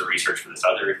doing user research for this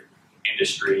other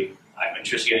industry, I'm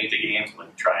interested in getting into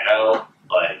games, try it out,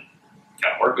 can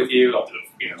I work with you? I'll do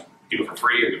it for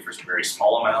free or do it for a very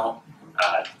small amount.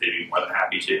 They'd be more than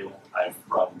happy to. I've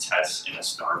run tests in a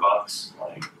Starbucks,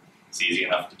 it's easy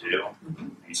enough to do.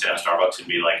 You sit at Starbucks and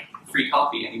be free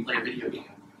coffee and you play a video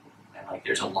game. And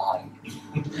there's a line.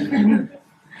 It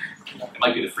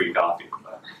might be the free coffee,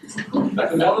 but.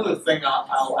 One other thing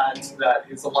I'll add to that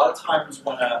is a lot of times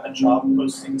when a job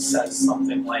posting says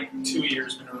something like 2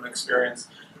 years minimum experience,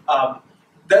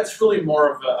 that's really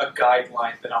more of a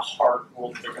guideline than a hard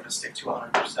rule that they're going to stick to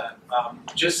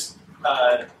 100%. Just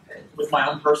with my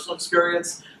own personal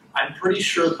experience, I'm pretty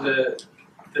sure the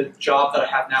job that I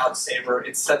have now at Sabre,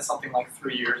 it said something like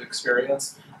 3 years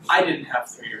experience. I didn't have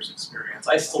 3 years experience.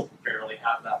 I still barely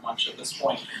have that much at this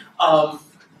point.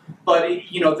 But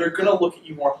they're going to look at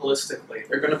you more holistically.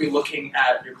 They're going to be looking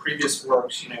at your previous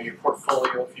works, your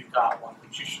portfolio if you've got one,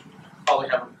 which you should probably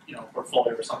have a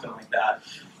portfolio or something like that.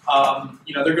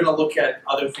 They're going to look at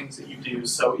other things that you do.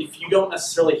 So if you don't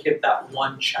necessarily hit that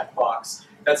one checkbox,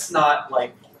 that's not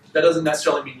that doesn't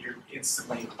necessarily mean you're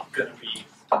instantly going to be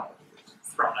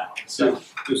thrown out. So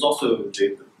there's also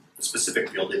the specific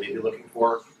field they may be looking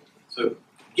for. So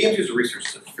games user research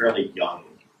is a fairly young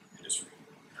industry.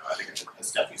 I think, as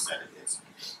Stephanie said, it's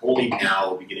only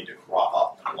now beginning to crop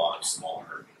up in a lot of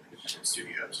smaller independent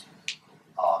studios.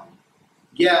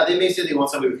 Yeah, they may say they want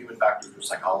somebody with human factors or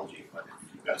psychology, but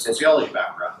if you've got a sociology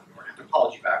background or an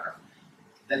anthropology background,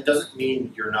 that doesn't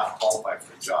mean you're not qualified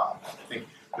for the job. I think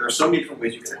there are so many different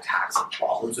ways you can attack some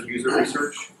problems of user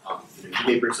research. You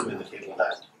may bring something to the table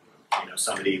that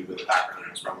somebody with a background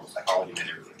in experimental psychology may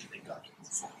never really think of.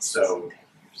 So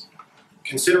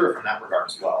consider it from that regard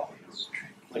as well.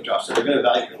 Like Josh said, they're going to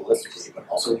evaluate it holistically, but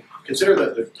also consider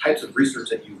the types of research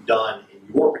that you've done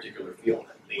in your particular field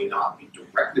that may not be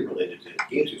directly related to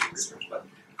games user research, but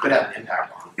could have an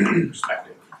impact on your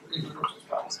perspective as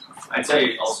well. I'd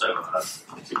say also,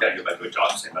 to kind of go back to what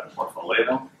Josh was saying about a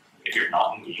portfolio, if you're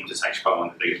not in games, it's actually probably one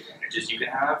of the big advantages you can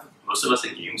have. Most of us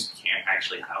in games can't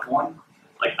actually have one.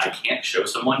 I can't show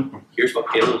someone, here's what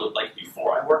Halo looked like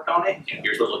before I worked on it, and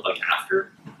here's what it looked like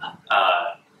after.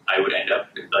 I would end up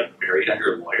buried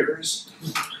under lawyers.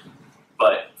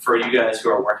 But for you guys who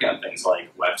are working on things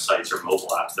like websites or mobile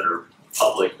apps that are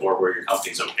public or where your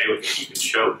company's okay with it, you can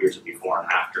show here's a before and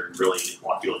after and really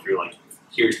walk people through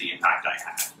here's the impact I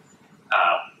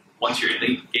had. Once you're in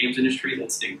the games industry,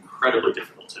 that's incredibly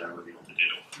difficult to ever be able to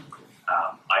do.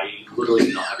 I literally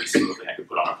do not have a single thing I could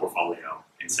put on a portfolio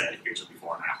and say here's a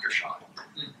before and after shot.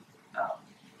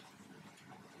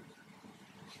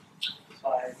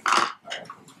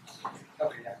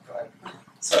 Okay, yeah, go ahead.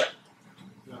 Sorry.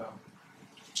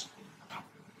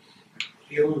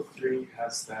 Halo 3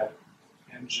 has that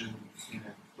engine in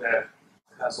it that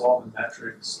has all the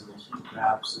metrics and the heat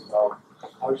maps about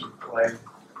how you play.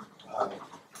 A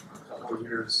couple of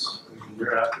years, a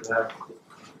year after that,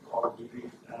 Call of Duty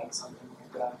had something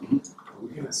like that. Are we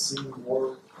going to see more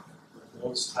of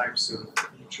those types of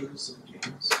features in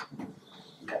games?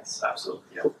 Yes,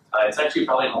 absolutely. Yep. It's actually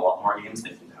probably in a lot more games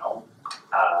than you know.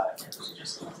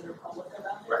 Just the ones that are public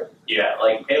about it. Right. Yeah,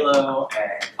 Halo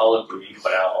and Call of Duty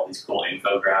put out all these cool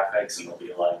infographics, and they'll be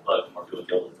look, more people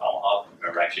killed the Tomahawk than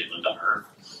whoever actually lived on Earth.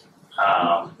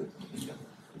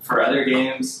 For other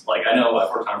games, I know I've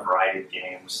worked on a variety of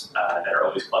games that are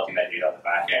always collecting that data on the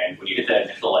back end. When you get that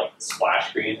initial splash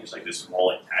screen, there's this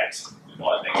rolling text.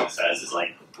 One of the things it says is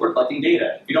we're collecting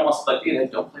data. If you don't want to collect data,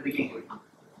 don't play the game.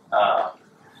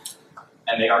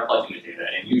 And they are collecting the data,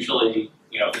 and usually,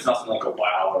 if it's not something like a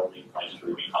WoW or League of Legends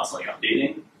where they're constantly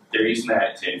updating, they're using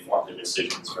that to inform their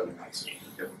decisions for the next game.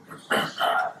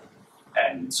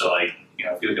 And so, if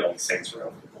you look at Saints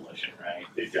Row Coalition, right?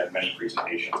 They've got many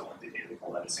presentations on what they did. They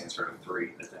pulled out of Saints Row 3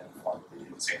 that then informed what they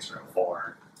did in Saints Row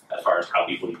 4 as far as how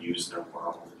people use their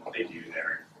world and what they do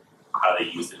there. how they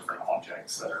use the different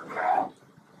objects that are around.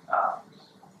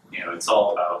 It's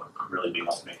all about really being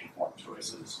able to make informed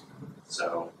choices.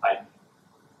 So I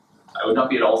would not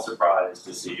be at all surprised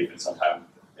to see if it's sometime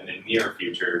in the near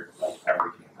future, like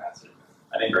every game has it.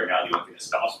 I think right now the only thing that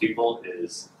stops people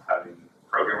is having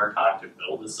programmer time to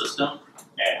build the system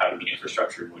and having the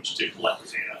infrastructure in which to collect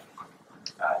the data.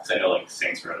 Because I know like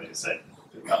Saints Row, they said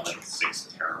they've got like 6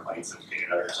 terabytes of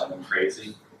data or something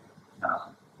crazy.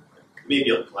 Maybe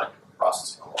able to collect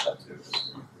processing all of that too.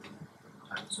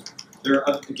 There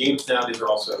are the games nowadays are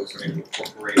also starting to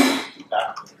incorporate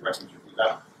feedback, direct user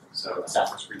feedback. So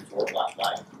Assassin's Creed 4 Black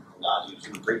Flag allows you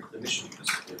to rate the mission you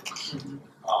just did. And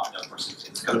of course,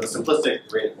 it's kind of a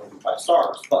simplistic rate of 1 to 5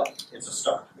 stars, but it's a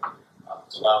start.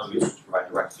 It's allowing users to provide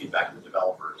direct feedback to the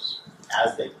developers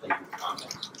as they play through the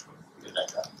content to get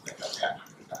that reaction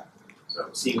feedback. So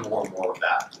seeing more and more of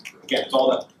that. Again, it's all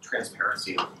about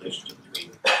transparency and the relationship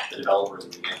between the developers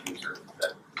and the end user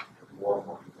that more and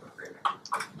more people are creating.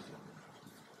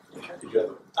 Did you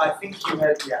have I think you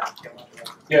had,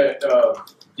 Yeah, do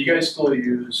you guys still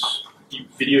you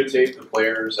videotape the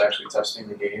players actually testing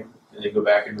the game, and then go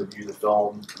back and review the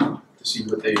film to see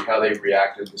how they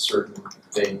reacted to certain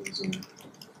things, and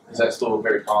is that still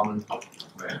very common?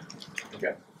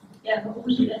 Okay. Yeah, but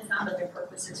we even found other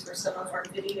purposes for some of our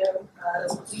video.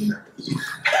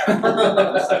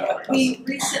 We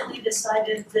recently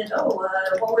decided that,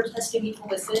 while we're testing Evil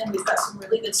Within, we've got some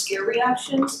really good scare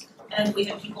reactions, and we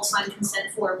had people sign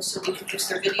consent forms so we could use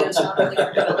their videos not only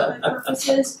for development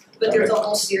purposes, but there's a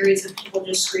whole series of people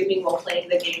just screaming while playing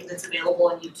the game that's available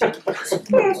on YouTube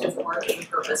for marketing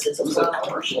purposes as well.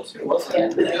 Commercial too,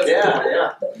 wasn't it?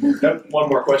 Yeah. One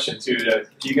more question too.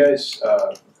 Do you guys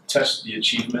test the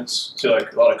achievements? So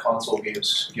like a lot of console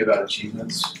games give out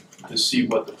achievements to see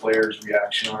what the players'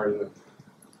 reaction are to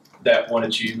that one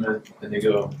achievement, and they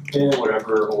go,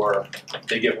 whatever, or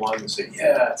they get one and say,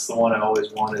 yeah, it's the one I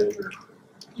always wanted, or do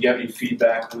you have any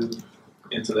feedback loop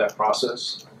into that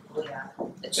process? Yeah,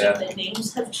 achievement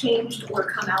names have changed or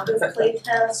come out of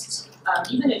playtests.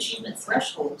 Even achievement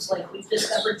thresholds, like we've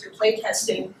discovered through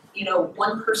playtesting,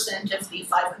 1% of the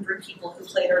 500 people who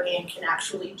played our game can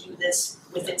actually do this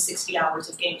within 60 hours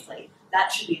of gameplay.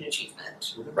 That should be an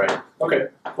achievement. Right. Okay.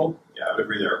 Cool. Yeah, I would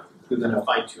agree there. Good to know.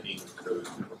 Fine-tuning those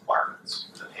requirements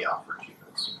that pay off for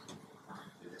achievements.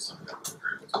 It is something that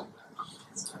we're able to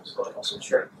do. Also,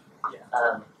 sure.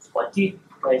 What do you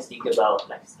guys think about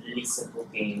like really simple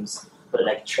games, but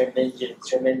like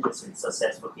tremendously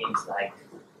successful games like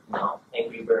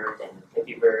Angry Bird and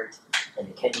Happy Bird and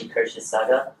the Candy Crush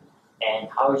Saga? And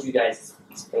how would you guys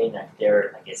explain like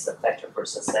their a factor for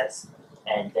success?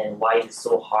 And then why is it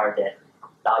so hard that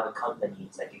the other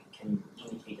companies can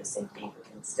imitate the same thing but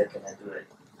can still cannot do it?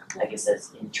 As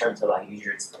in terms of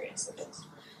user experience, I guess.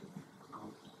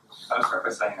 I would start by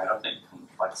saying I don't think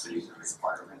complexity is a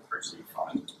requirement for it to be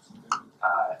fun.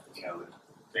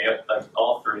 They have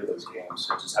all 3 of those games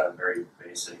just have a very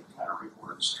basic kind of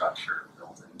reward structure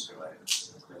built into it.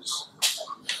 It's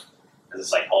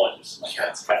psychologist,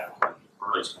 that's kind of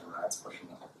really just rats pushing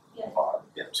them far.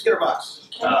 Yeah, just get a box.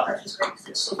 Candy Crush is great because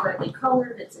it's so brightly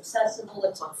colored, it's accessible,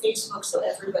 it's on Facebook so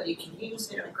everybody can use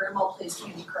it, and grandma plays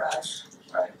Candy Crush.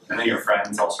 Right. And then your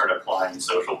friends all start applying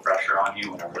social pressure on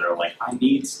you whenever they're like, I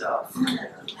need stuff.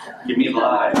 Give me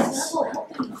lives.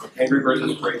 Angry Birds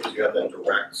is great because you have that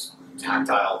direct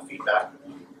tactile feedback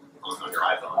on your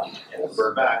iPhone, and the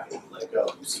bird back and let it go.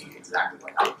 You see exactly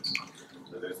what happens.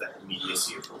 So there's that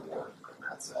immediacy of reward from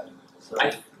that side. So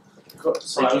I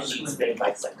was explained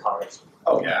by psychology.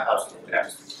 Oh yeah. Yeah.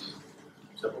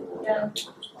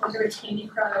 Whether it's Candy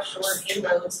Crush or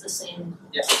Halo, it's the same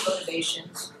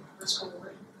motivations.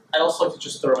 I'd also like to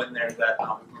just throw in there that we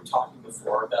were talking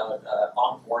before about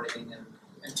onboarding and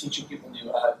teaching people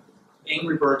new.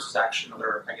 Angry Birds is actually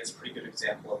another, pretty good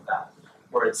example of that,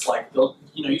 where it's like,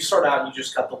 you start out and you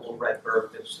just got the little red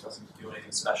bird that just doesn't do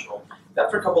anything special.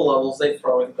 After a couple levels, they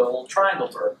throw in the little triangle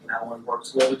bird, and that one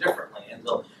works a little bit differently, and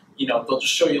they'll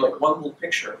just show you one little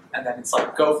picture, and then it's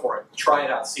like, go for it, try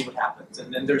it out, see what happens,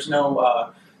 and then there's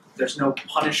no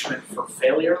punishment for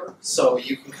failure, so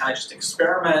you can kind of just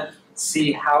experiment,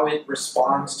 see how it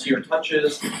responds to your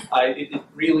touches. It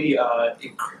really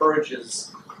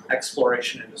encourages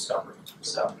exploration and discovery.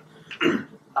 So, go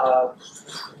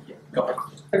ahead.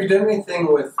 Have you done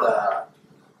anything with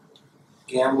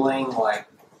gambling, like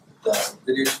the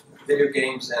video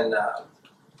games in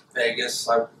Vegas?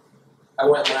 I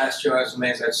went last year. I was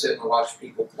amazed. I'd sit and watch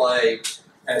people play,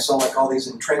 and I saw all these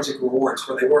intrinsic rewards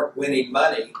where they weren't winning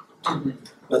money,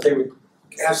 but they would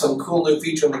have some cool new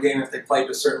feature in the game if they played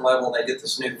to a certain level and they get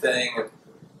this new thing. Have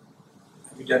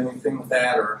you done anything with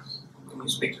that, or Can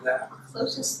you speak to that?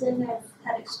 Closest thing I've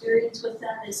had experience with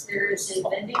that is there is a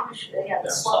vending machine, they have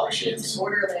the slot machines in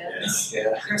Borderlands.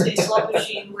 Yeah. There's a slot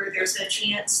machine where there's a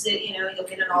chance that, you know, you'll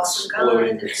get an awesome gun,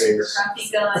 Exploding and your it's a super face.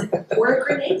 crappy gun, or a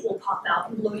grenade will pop out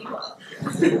and blow you up.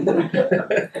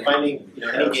 Finding,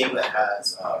 any game that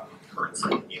has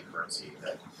currency, in-game currency,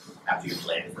 that after you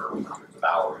play it for hundreds of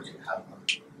hours, you have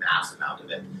a mass amount of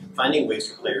it. Finding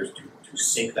ways for players to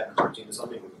sync that currency into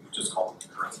something, we just call them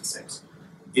currency syncs,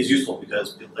 is useful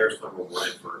because the players feel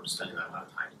rewarded for spending that amount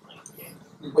of time playing the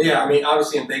game. Well, yeah, I mean,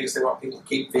 obviously in Vegas they want people to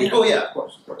keep vehicles. Oh yeah, of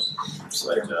course.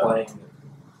 So they're playing.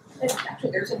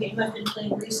 Actually, there's a game I've been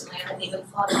playing recently, I haven't even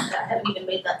thought of that, I haven't even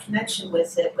made that connection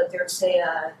with it, but there's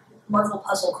a Marvel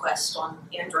Puzzle Quest on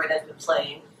Android I've been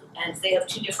playing, and they have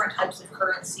 2 different types of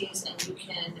currencies, and you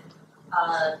can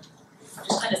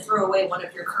just kind of throw away one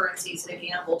of your currencies in a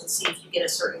gamble to see if you get a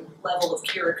certain level of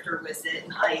character with it,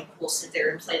 and I will sit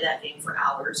there and play that game for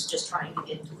hours, just trying to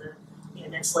get to the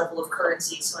next level of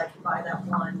currency so I can buy that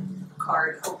one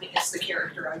card, hoping it's the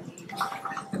character I need.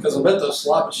 Because I bet those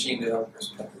slot machine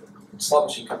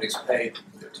companies pay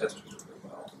their testers really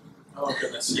well. Oh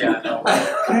goodness, yeah, no.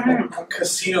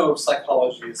 Casino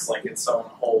psychology is like its own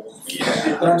whole.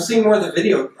 Yeah. But I'm seeing more of the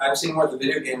video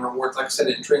game rewards, like I said,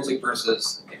 intrinsic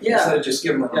versus instead of just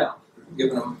giving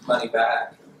them money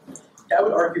back. Yeah, I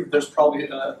would argue that there's probably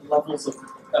levels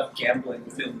of gambling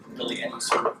within really any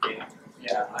sort of game.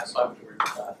 Yeah, so I would agree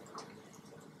with that.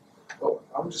 Well,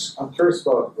 I'm curious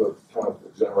about the kind of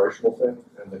the generational thing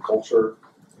and the culture.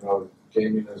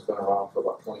 Gaming has been around for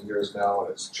about 20 years now,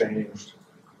 and it's changed.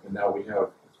 And now we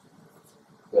have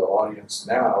the audience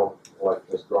now,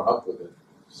 has grown up with it.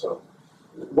 So,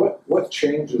 what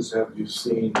changes have you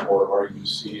seen, or are you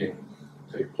seeing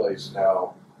take place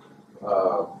now,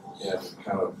 in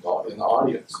kind of in the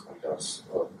audience, I guess,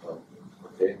 of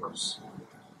gamers?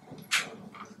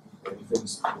 Anything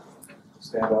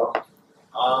stand out?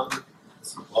 Well,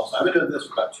 so I've been doing this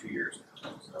for about 2 years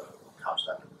now, so couch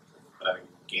that. But I've been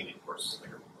gaming, of course,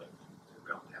 like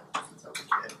around now since I was a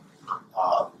kid.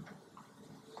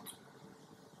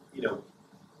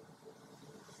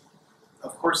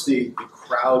 Of course, the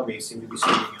crowd may seem to be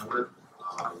slightly younger,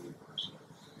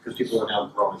 because people are now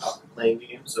growing up playing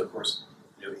games. So, of course,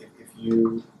 if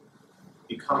you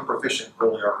become proficient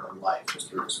earlier in life just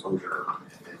through exposure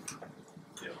and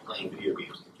playing video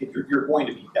games, you're going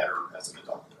to be better as an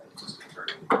adult. Right? Just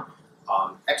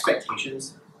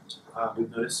expectations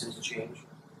we've noticed seem to change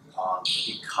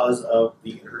because of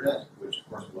the internet, which of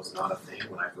course was not a thing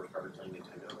when I first started playing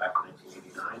Nintendo back in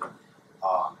 1989.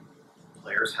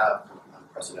 Players have an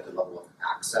unprecedented level of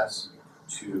access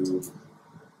to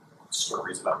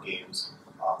stories about games,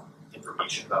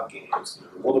 information about games.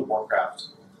 The World of Warcraft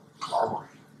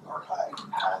archive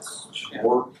has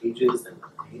more pages than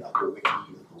any other wiki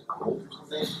in the world or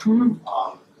something.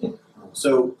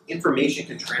 So information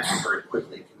can transfer very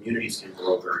quickly. Communities can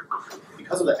grow very quickly.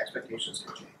 Because of that, expectations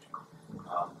can change.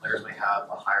 Players may have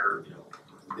a higher,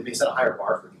 they may set a higher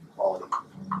bar for game quality,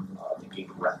 and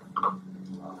game breadth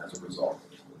as a result.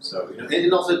 So,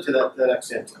 and also to that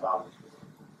extent,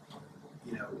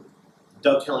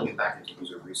 dovetailing it back into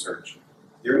user research,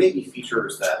 there may be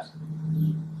features that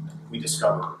we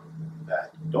discover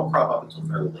that don't crop up until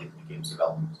fairly late in the game's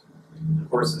development. And of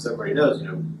course, as everybody knows,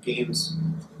 games,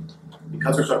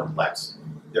 because they're so complex,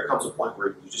 there comes a point where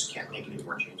you just can't make any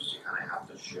more changes. You kind of have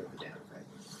to ship the damn thing.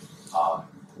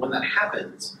 When that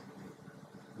happens,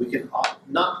 we can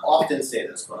not often say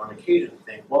this, but on occasion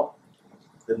think, well,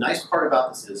 the nice part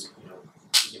about this is,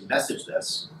 you can message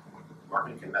this.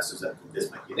 Marketing can message that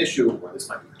this might be an issue or this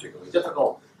might be particularly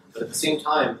difficult, but at the same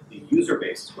time, the user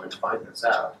base is going to find this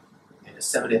out and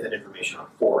disseminate that information on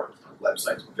forums, on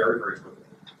websites very, very quickly.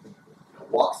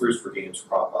 Walkthroughs for games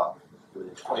crop up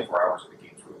within 24 hours of the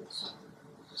game's release.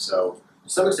 So, to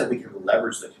some extent, we can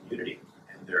leverage the community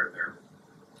and their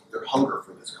hunger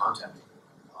for this content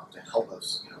to help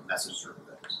us, message certain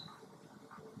things.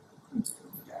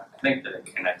 Yeah, I think the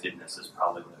connectedness is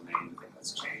probably the main thing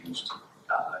that's changed.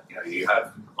 You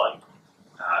have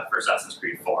for Assassin's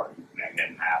Creed 4, you can get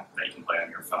an app that you can play on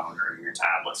your phone or your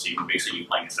tablet, so you can basically be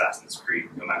playing Assassin's Creed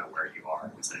no matter where you are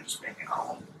instead of just being at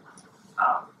home.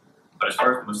 But as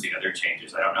far as most of the other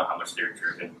changes, I don't know how much they're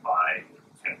driven by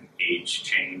kind of age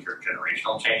change or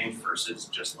generational change versus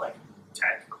just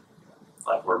tech.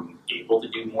 We're able to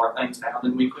do more things now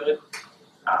than we could.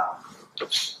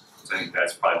 So I think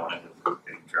that's probably one of the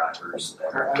big drivers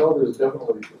there. I know there's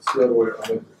definitely, it's the other way.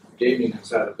 Gaming has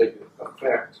had a big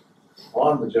effect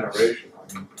on the generation.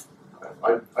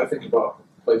 I think about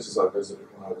places I visited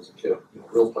when I was a kid,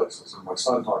 real places, and my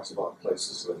son talks about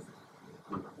places that,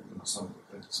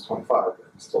 it's 25,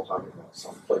 still talking about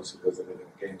some place you visited in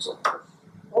a game somewhere.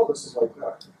 Oh, this is like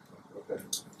that. Okay.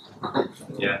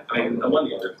 Yeah, I mean, one of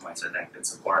the other points I think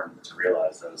that's important to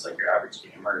realize though is like your average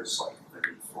gamer is like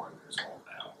 34 years old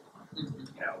now.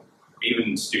 You know,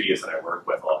 even studios that I work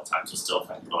with a lot of times will still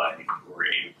think like we're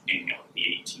aiming at the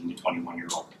 18 to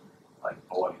 21-year-old like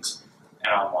boys,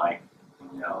 and I'm like,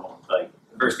 you know, like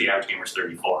first the average gamer is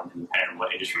 34, and then depending on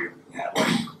what industry you're looking at,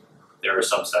 like there are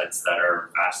subsets that are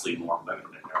vastly more women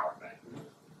than there are men.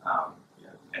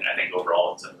 And I think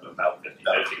overall it's about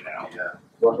 50-50 now. Yeah.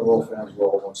 Rock and roll fans were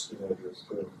all once teenagers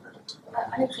too.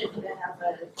 I actually think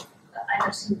I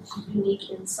have some unique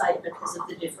insight because of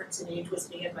the difference in age with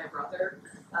me and my brother.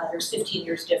 There's 15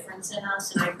 years difference in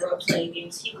us, and I grew up playing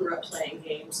games, he grew up playing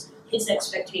games. His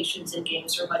expectations in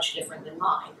games are much different than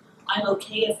mine. I'm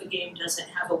okay if a game doesn't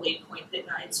have a waypoint that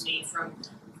guides me from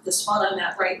the spot I'm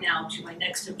at right now to my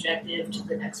next objective, to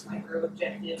the next micro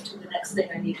objective, to the next thing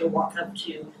I need to walk up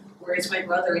to. Whereas my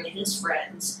brother and his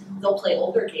friends, they'll play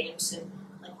older games and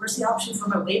like, where's the option for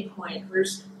my waypoint?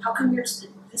 How come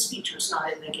this feature's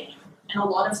not in the game? And a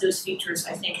lot of those features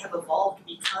I think have evolved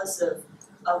because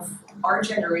of our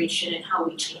generation and how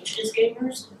we changed as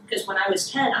gamers. Because when I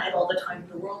was 10, I had all the time in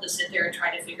the world to sit there and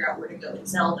try to figure out where to go in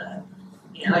Zelda.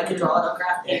 You know, I could draw it on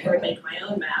graph paper and make my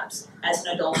own maps. As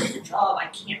an adult with a job, I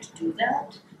can't do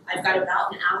that. I've got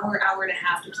about an hour, hour and a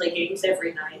half to play games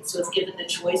every night, so if given the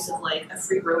choice of like a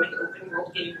free-roaming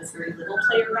open-world game with very little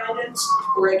player guidance,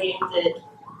 or a game that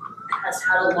has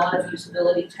had a lot of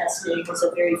usability testing, is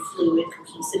a very fluid,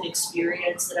 cohesive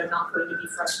experience that I'm not going to be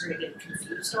frustrated and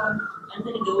confused on, I'm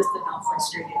going to go with the not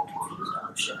frustrated and confused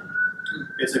option.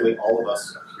 Basically, all of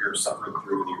us here suffered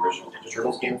through the original Ninja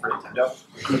Turtles game for Nintendo.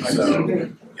 So,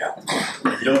 yeah.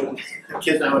 You know,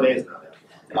 kids nowadays know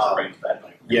that.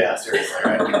 Yeah, seriously,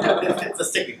 right? It's a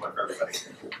sticking point for everybody.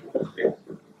 You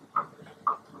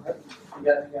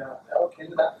got any elk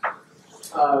into that?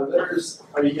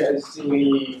 Are you guys seeing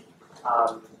any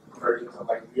versions of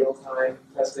like real-time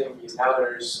testing? Because now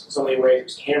there's so many ways.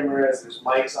 There's cameras, there's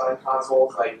mics on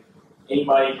consoles. Like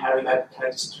anybody having that kind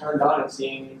of just turned on and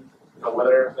seeing, you know,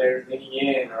 whether a player's digging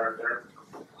in or if their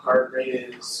heart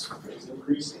rate is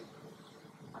increasing.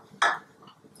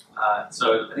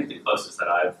 So I think the closest that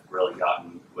I've really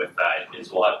gotten with that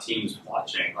is we'll have teams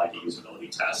watching like a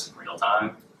usability test in real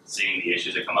time, seeing the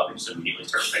issues that come up and just immediately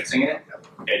start fixing it.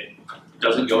 It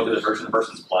doesn't go into the version the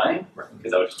person's playing,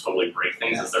 because that would just totally break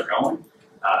things as they're going.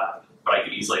 But I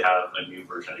could easily have a new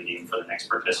version of the game for the next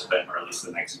participant, or at least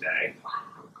the next day.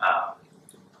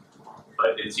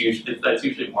 But that's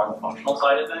usually more on the functional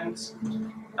side of things.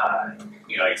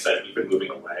 You know, like I said, we've been moving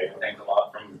away, I think, a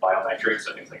lot from biometrics,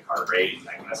 so things like heart rate and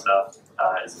that kind of stuff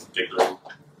is particularly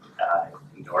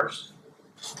endorsed.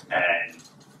 And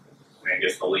I mean, I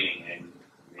guess the leaning in,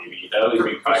 maybe that always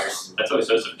requires, that's always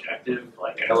so subjective.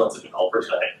 Like, I know lots of developers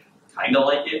that kind of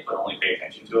like it, but only pay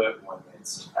attention to it when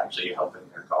it's actually helping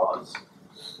their cause.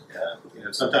 Yeah, you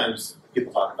know, sometimes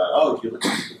people talk about, oh, if you look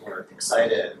at people who are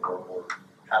excited or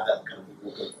have that kind of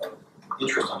look of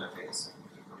interest on their face.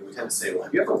 We tend to say, well,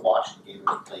 have you ever watched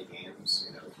gamers play games?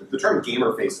 You know, the term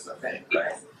gamer face is a thing,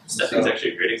 right? Stephanie's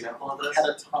actually a great example of this.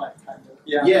 Catatonic, kind of.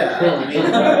 Yeah.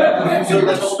 I mean, so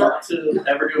let's start to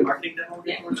ever do a marketing demo.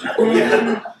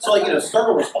 Yeah. So, like, you know,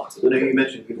 circle responses. I know you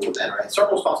mentioned people with that, right?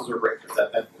 Circle responses are great because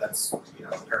that's you know,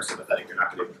 parasympathetic. You're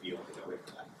not going to be able to get away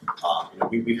from that. You know,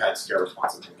 we've had scare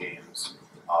responses in games.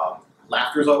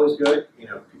 Laughter is always good. You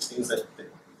know, things that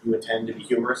you intend to be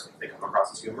humorous, if they come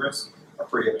across as humorous, are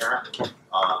pretty apparent.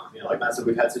 You know, like Matt said,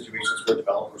 we've had situations where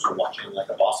developers are watching like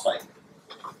a boss fight,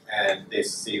 and they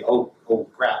see, oh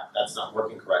crap, that's not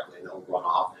working correctly, and they'll run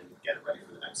off and get it ready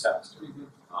for the next test.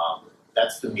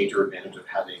 That's the major advantage of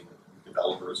having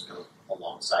developers kind of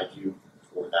alongside you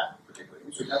for that particular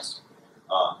user test.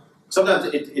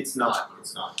 Sometimes it's not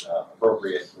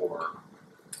appropriate or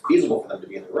feasible for them to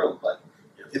be in the room, but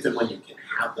you know, if and when you can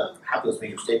have those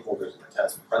major stakeholders in the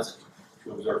test present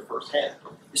to observe firsthand,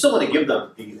 you still want to give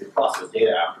them the process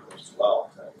data afterwards as well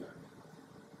to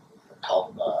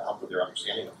help with their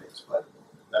understanding of things. But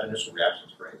that initial reaction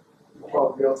is great.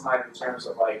 Well, real time in terms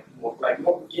of like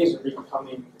mobile games are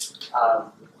becoming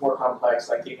more complex,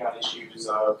 like taking on issues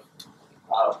of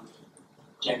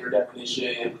gender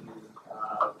definition,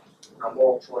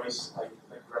 moral choice, like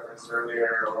referenced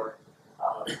earlier, or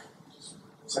just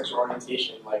sexual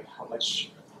orientation, like how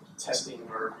much testing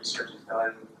or research is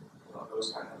done, you know,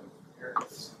 those kind of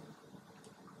areas.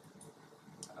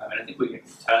 I mean, I think we can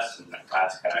test and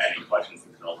ask kind of any questions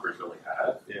the developers really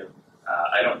have. Yeah.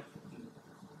 I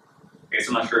guess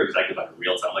I'm not sure exactly about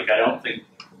real time. Like, I don't think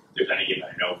there's any game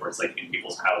that I know where it's like in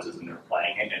people's houses and they're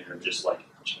playing it and they're just like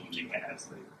changing it as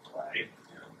they play.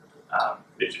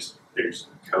 There's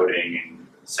coding and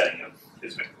setting up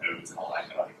his moves and all that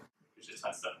kind of like. There's just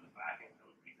tons of stuff in the back end that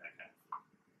would make that kind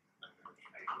of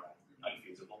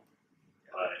unfeasible.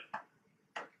 But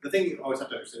the thing you always have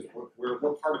to understand is we're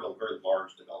part of a very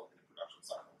large development and production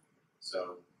cycle.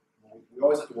 So we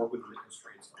always have to work within the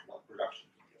constraints of what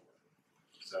production can deal with.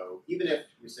 So even if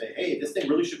we say, hey, this thing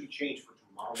really should be changed for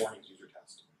tomorrow morning's user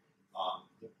test,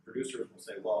 the producers will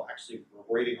say, well, actually, we're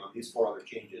waiting on these 4 other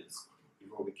changes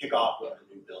before we kick off a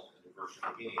new build, a new version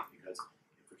of the game, because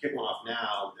if we kick one off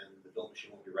now, then the build machine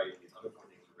won't be ready and these other 4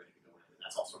 things are ready to go in, and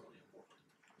that's also really important.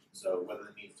 So whether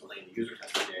that means delaying the user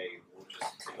test a day, or just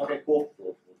saying, okay, cool,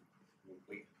 we'll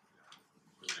wait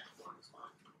for the next one, is fine.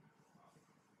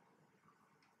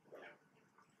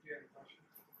 You have a question?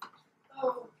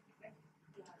 Oh, okay.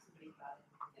 You have somebody about it.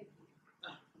 Thank you.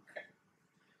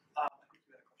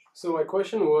 So my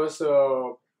question was,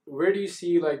 where do you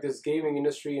see like this gaming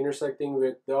industry intersecting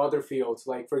with the other fields?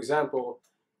 Like for example,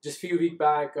 just a few weeks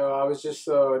back, I was just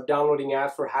downloading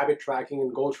apps for habit tracking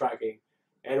and goal tracking,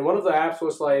 and one of the apps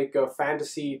was like a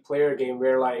fantasy player game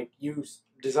where like you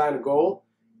design a goal,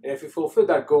 and if you fulfill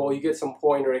that goal, you get some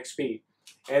point or XP,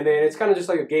 and then it's kind of just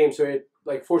like a game, so it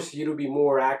like forces you to be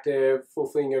more active,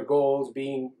 fulfilling your goals,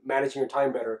 managing your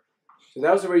time better. So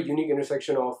that was a very unique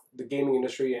intersection of the gaming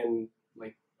industry and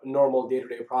like normal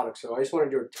day-to-day products. So I just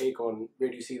wanted your take on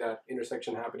where do you see that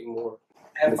intersection happening more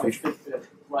I have in the my future? Fitbit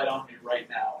right on me right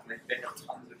now, and they have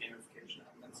tons of gamification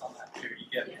elements on that too.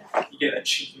 You get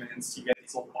achievements, you get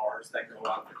these little bars that go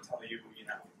up and tell you,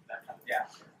 that kind of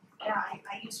Yeah,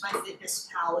 I use my Fitness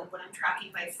Pal, and when I'm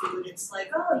tracking my food, it's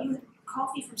like, oh, you had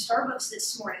coffee from Starbucks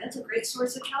this morning. That's a great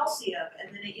source of calcium.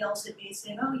 And then it yells at me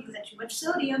saying, oh, you had too much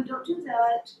sodium. Don't do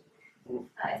that.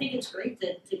 I think it's great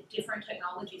that the different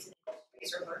technologies and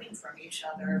industries are learning from each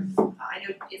other. I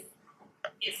know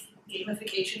if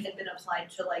gamification had been applied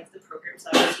to like the programs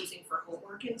I was using for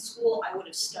homework in school, I would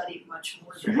have studied much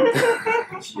more.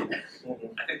 I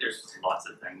think there's lots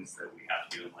of things that we have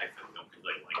to do in life that we don't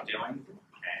really like doing,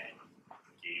 and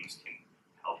games can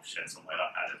help shed some light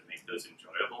on how to make those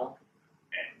enjoyable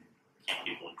and keep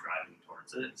people driving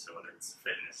towards it. So whether it's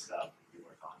fitness stuff you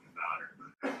were talking about, or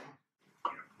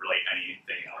really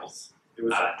anything else.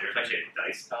 There's actually a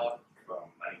DICE talk from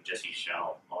I think Jesse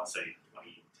Shell, I want to say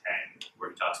 2010,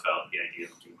 where he talks about the idea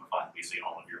of gamifying basically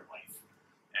all of your life.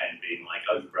 And being like,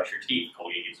 oh, you brush your teeth,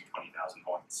 Colgate gives you 20,000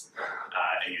 points.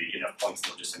 And you get enough points,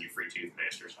 they'll just send you free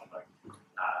toothpaste or something.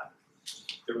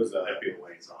 There was a that'd be a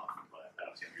ways off, but I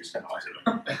don't see how you're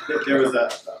going to there was a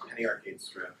Penny Arcade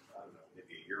strip, I don't know,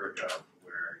 maybe a year ago,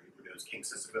 where it was King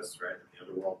Sisyphus, right, in the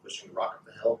underworld pushing the rock up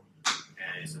the hill.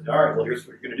 And he said, all right, well, here's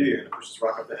what you're going to do. You're going to push this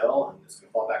rock up the hill, and it's going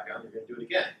to fall back down, and you're going to do it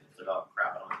again. He said, oh,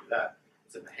 crap, I don't want to do that. He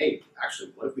said, hey,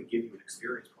 actually, what if we give you an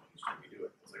experience point each time you do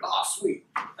it? I was like, oh, sweet.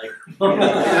 Like,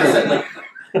 I said, like,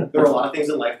 there are a lot of things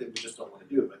in life that we just don't want to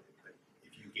do, but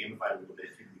if you gamify it a little bit,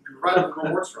 if you provide a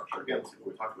reward structure, again, this is what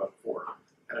we talked about before,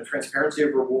 kind of transparency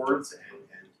of rewards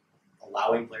and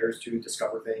allowing players to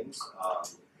discover things,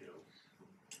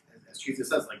 as Jesus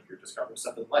says, like, you're discovering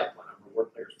stuff in life, why not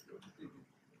reward players for doing it?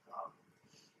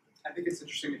 I think it's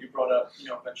interesting that you brought up,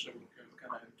 eventually we're going to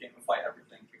kind of gamify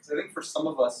everything. Because I think for some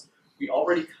of us, we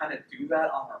already kind of do that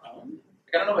on our own.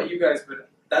 Like, I don't know about you guys, but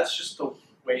that's just the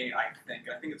way I think.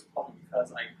 And I think it's probably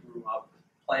because I grew up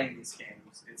playing these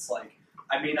games. It's like,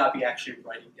 I may not be actually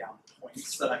writing down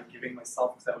points that I'm giving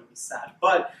myself because that would be sad.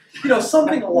 But,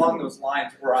 something along those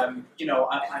lines where I'm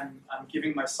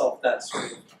giving myself that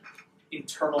sort of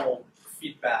internal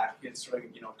feedback and sort of,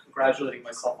 congratulating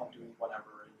myself on doing whatever.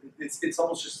 It's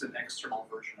almost just an external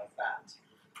version of that.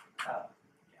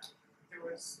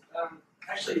 There was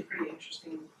actually a pretty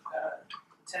interesting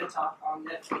TED Talk on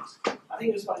Netflix. I think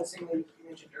it was by the same lady you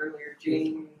mentioned earlier,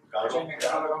 Jane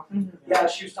Guildhall. Yeah,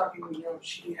 she was talking,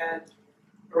 she had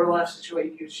a real life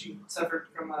situation. She suffered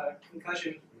from a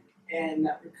concussion, and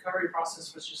that recovery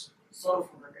process was just slow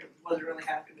for her. It wasn't really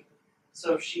happening.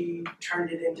 So she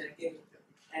turned it into a game.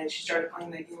 And she started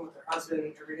playing that game with her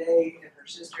husband every day and her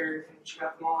sister, and she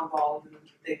got them all involved, and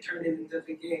they turned it into a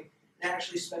big game. And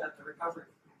actually sped up the recovery.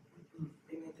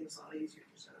 They made things a lot easier,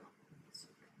 so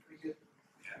it's pretty good.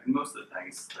 Yeah, I mean, most of the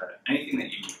things, anything that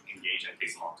you engage in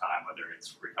takes a long time, whether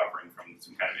it's recovering from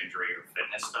some kind of injury or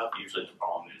fitness stuff. Usually the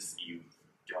problem is you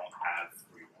don't have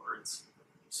rewards,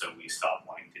 so we stop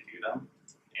wanting to do them.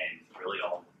 And really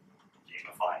all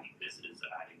gamifying is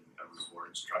adding a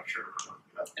reward structure.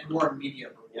 And more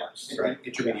immediate rewards. Yeah, right.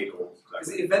 Intermediate goals.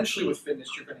 Because eventually with fitness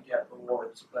you're going to get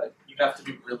rewards, but you have to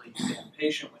be really damn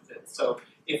patient with it. So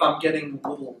if I'm getting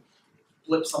little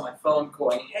blips on my phone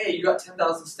going, hey, you got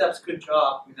 10,000 steps, good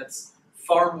job, I mean, that's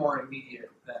far more immediate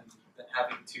than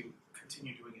having to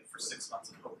continue doing it for 6 months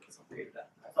and hope that something like that.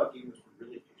 I thought gamers were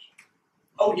really patient.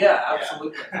 Oh yeah,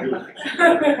 absolutely. Really patient.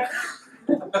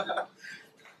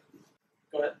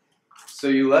 Go ahead. So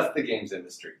you left the games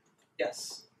industry.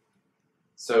 Yes.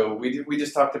 So we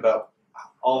just talked about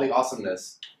all the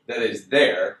awesomeness that is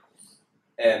there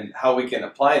and how we can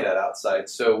apply that outside.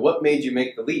 So what made you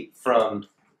make the leap from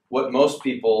what most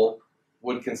people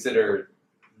would consider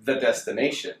the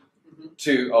destination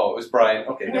to, oh, it was Brian.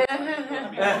 Okay, never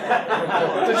mind.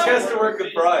 The chance to work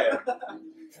with Brian.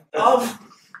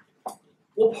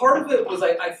 Well, part of it was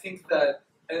I think that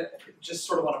just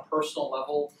sort of on a personal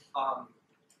level,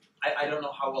 I don't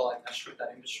know how well I meshed with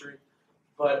that industry,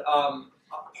 but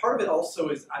part of it also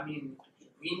is, I mean,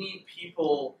 we need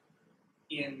people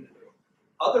in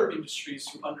other industries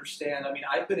who understand. I mean,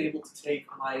 I've been able to take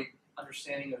my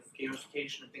understanding of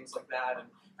gamification and things like that, and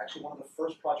actually one of the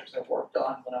first projects I worked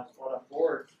on when I was brought on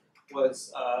board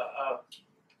was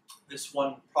this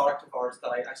one product of ours that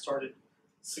I started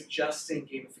suggesting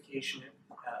gamification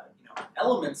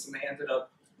elements, and they ended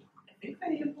up, I think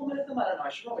they implemented them, I don't know, I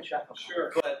should probably check them.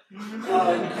 Sure. But they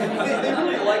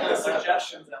really liked the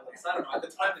suggestions, at least. I don't know, at the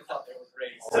time they thought they were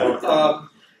great. So,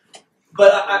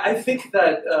 but I think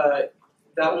that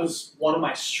that was one of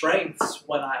my strengths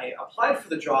when I applied for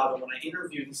the job and when I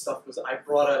interviewed and stuff, was I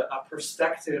brought a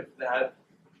perspective that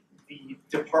the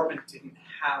department didn't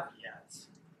have yet.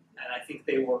 And I think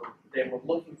they were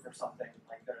looking for something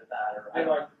like that. Or I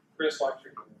like Chris likes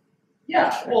your.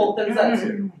 Yeah, well, there's that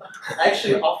too. I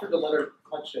actually offered to let her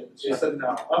touch it. She said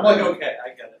no. I'm like, okay, I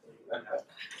get it.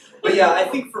 But yeah, I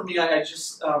think for me, I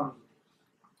just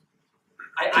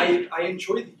I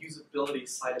enjoy the usability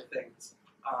side of things.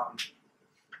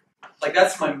 Like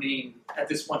that's my main, at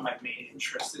this point, my main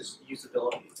interest is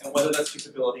usability, and whether that's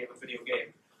usability of a video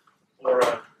game or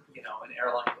an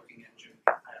airline booking engine,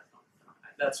 I don't know.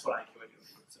 That's what I enjoy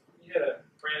doing. So.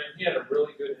 Brandon, he had a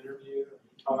really good interview.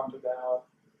 He talked about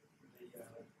the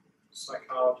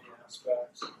psychology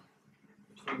aspects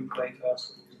between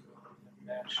playtest and usability and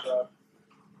matched up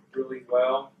really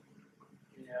well.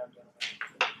 And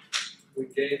we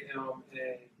gave him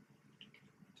a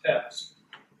test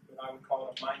that I would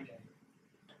call a mind game.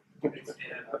 And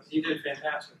he did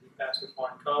fantastic. He passed with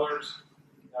flying colors.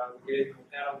 We gave him a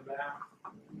pat on the back.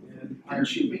 And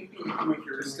aren't you maybe doing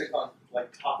your stick on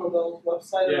like Taco Bell's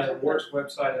website? Yeah, the worst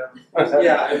website ever.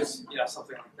 Yeah, it was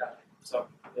something like that. So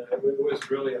yeah, it was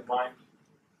really a mind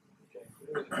game.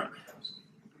 It was a test.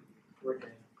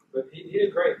 But he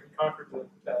did great. He conquered the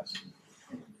test.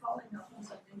 Following up on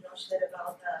something Josh said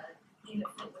about being a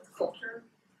fit with culture,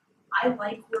 I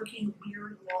like working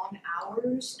weird long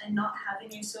hours and not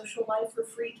having a social life or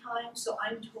free time, so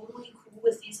I'm totally cool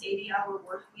with these 80-hour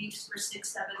work weeks for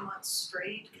 6-7 months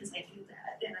straight, because I do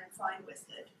that and I'm fine with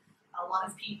it. A lot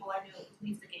of people I know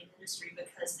leave the game industry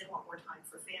because they want more time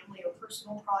for family or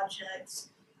personal projects.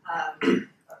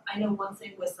 I know one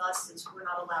thing with us is we're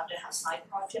not allowed to have side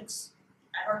projects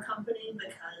at our company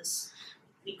because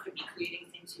we could be creating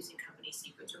things using company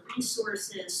secrets or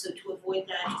resources, so to avoid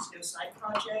that, just no side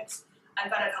projects.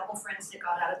 I've got a couple friends that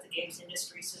got out of the games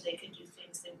industry so they could do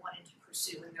things they wanted to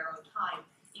pursue in their own time,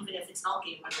 even if it's not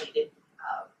game related.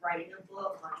 Writing a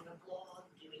book, running a blog,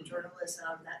 doing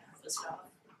journalism, that type of stuff.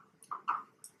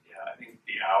 Yeah, I think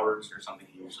the hours are something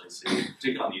you usually see,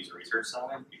 particularly on the user research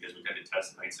side, because we tend to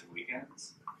test nights and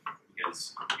weekends,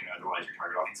 because otherwise your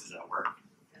target audience is at work.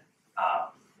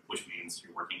 Which means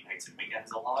you're working nights and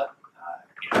weekends a lot.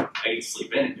 I get to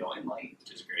sleep in and go in late,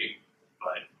 which is great,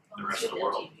 but the rest of the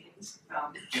world,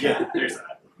 yeah, there's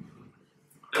that.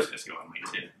 Those guys go in late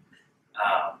too.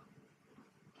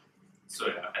 So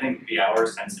yeah, I think the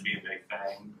hours tends to be a big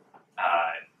thing.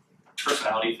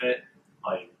 Personality fit,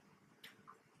 like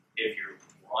if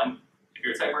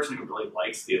you're a type of person who really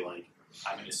likes the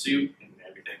I'm in a suit and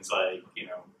everything's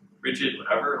rigid,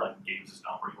 whatever, games is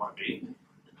not where you want to be.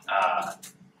 I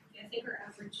think our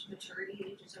average maturity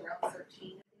age is around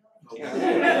 13.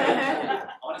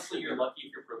 Honestly, you're lucky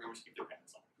if your programmers keep their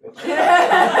pants on.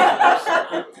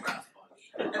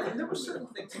 And there were certain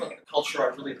things about the culture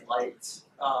I really liked.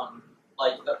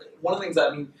 One of the things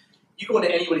you go into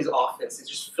anybody's office, it's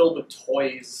just filled with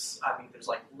toys. There's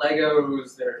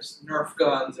Legos, there's Nerf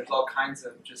guns, there's all kinds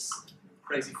of just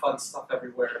crazy fun stuff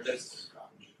everywhere. There's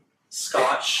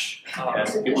Scotch.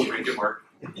 Yes, people bring to work.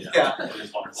 Yeah. It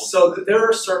is wonderful. So there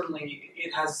are certainly,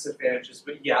 it has its advantages,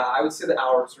 but yeah, I would say the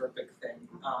hours are a big thing.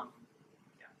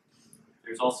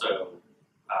 There's also,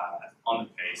 on the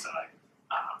pay side,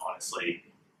 honestly,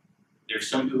 there's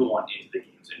some people who want into the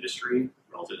games industry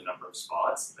relative to the number of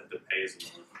spots that the pay is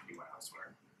lower than you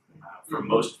elsewhere. For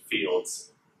most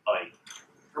fields,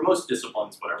 for most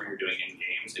disciplines, whatever you're doing in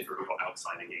games, if you're going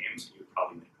outside of games, you would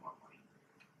probably make more money.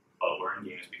 But we're in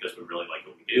games because we really like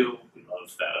what we do. We love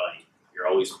that like you're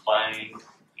always playing.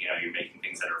 You know, you're making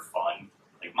things that are fun.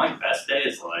 Like my best day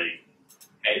is like,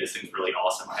 hey, this thing's really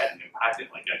awesome. I had an impact.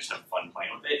 Like I just have fun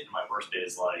playing with it. And my worst day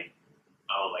is like,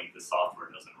 oh, like the software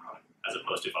doesn't run. As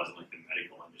opposed to if I was in like the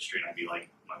medical industry and I'd be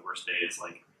like, my worst day is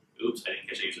like, oops, I didn't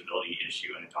catch a usability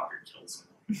issue and a doctor killed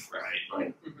someone. Right?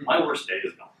 Like my worst day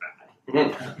is not bad.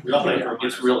 We all Like,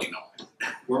 it's really not.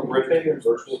 We're paying in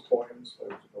virtual coins.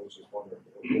 I was just wondering,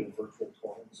 we're paying virtual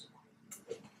coins.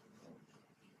 If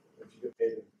you get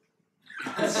paid in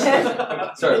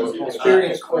Sorry,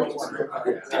 Experience coins.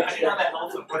 Depending on that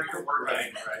also where you're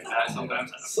working, right?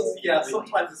 Sometimes Yeah,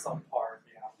 sometimes it's on par.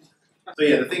 Yeah. So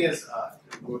yeah, the thing is,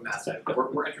 what Matt said,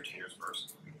 we're entertainers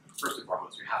first. First and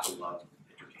foremost, you have to love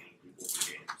entertaining people in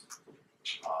games.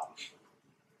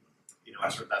 You know,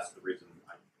 that's the reason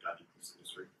I got into this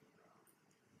industry,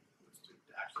 was to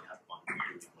actually have fun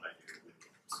doing what I do with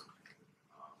games.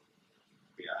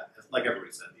 Yeah, like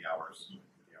everybody said, the hours are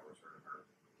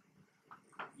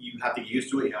you have to get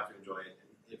used to it, you have to enjoy it.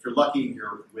 And if you're lucky,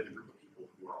 you're with a group of people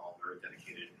who are all very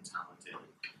dedicated and talented,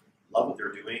 love what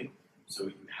they're doing, so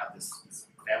you have this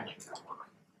family network.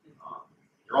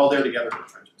 You're all there together in the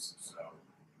trenches, so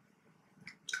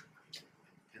it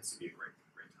tends to be a great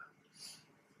time.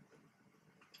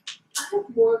 I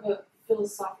have more of a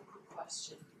philosophical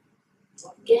question.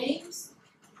 Games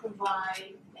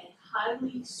provide a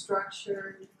highly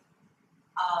structured,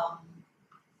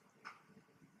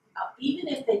 even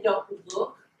if they don't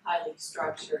look highly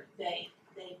structured, they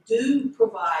do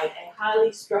provide a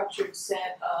highly structured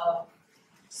set of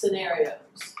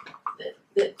scenarios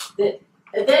that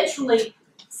eventually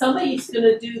somebody's going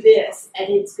to do this and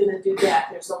it's going to do that.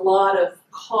 There's a lot of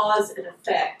cause and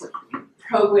effect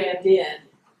programmed in.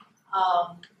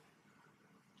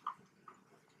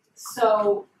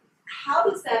 So how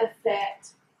does that affect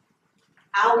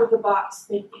out-of-the-box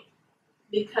thinking?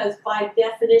 Because by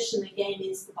definition, the game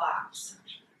is the box.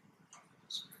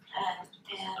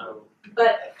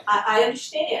 But I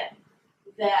understand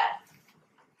that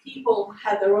people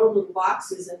have their own little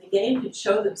boxes and the game can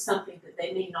show them something that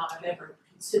they may not have ever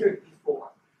considered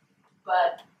before.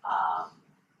 But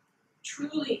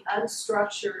truly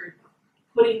unstructured,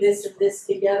 putting this and this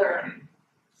together,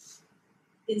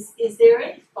 is there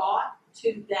any thought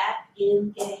to that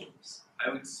in games? I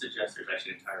would suggest there's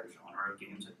actually an entire genre of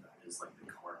games that is like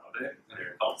the core of it.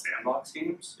 They're called sandbox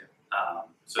games.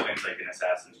 So things like an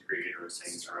Assassin's Creed or a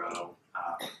Saints Row,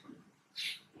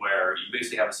 where you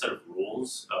basically have a set of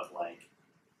rules of like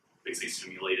basically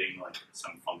simulating like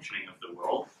some functioning of the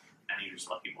world, and you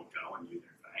just let people go and do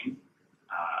their thing.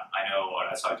 I know when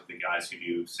I was talking to the guys who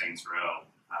do Saints Row,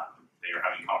 they are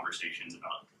having conversations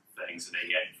about things that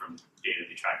they get from data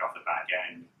they track off the back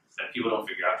end that people don't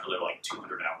figure out until they're like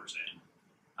 200 hours in.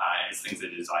 And it's things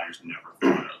that designers never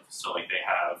thought of. So like they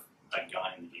have a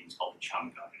gun in the game called the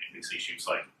chum gun, and it basically shoots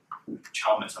like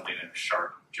chum at something and a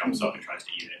shark jumps up and tries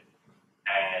to eat it.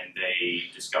 And they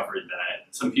discovered that,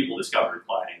 some people discovered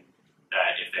playing,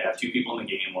 that if they have two people in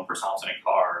the game, one person hops in a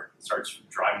car, starts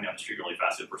driving down the street really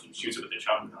fast, the other person shoots it with the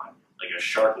chum gun, like a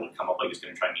shark will come up like it's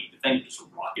going to try and eat the thing, it just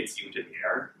rockets you into the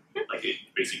air. Like it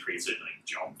basically creates a like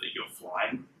jump that you go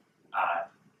flying.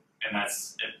 And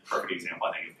that's a perfect example,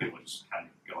 I think, of people just kind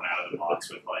of going out of the box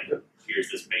with like, here's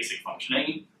this basic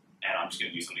functioning, and I'm just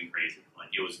going to do something crazy.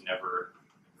 Like it was never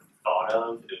thought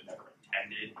of, it was never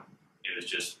intended. It was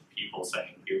just people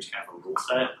saying, here's kind of a rule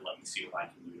set, let me see what I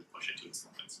can do to push it to its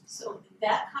limits. So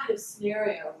that kind of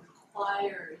scenario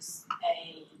requires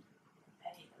a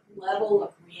level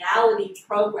of reality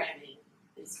programming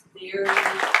that's very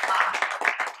high.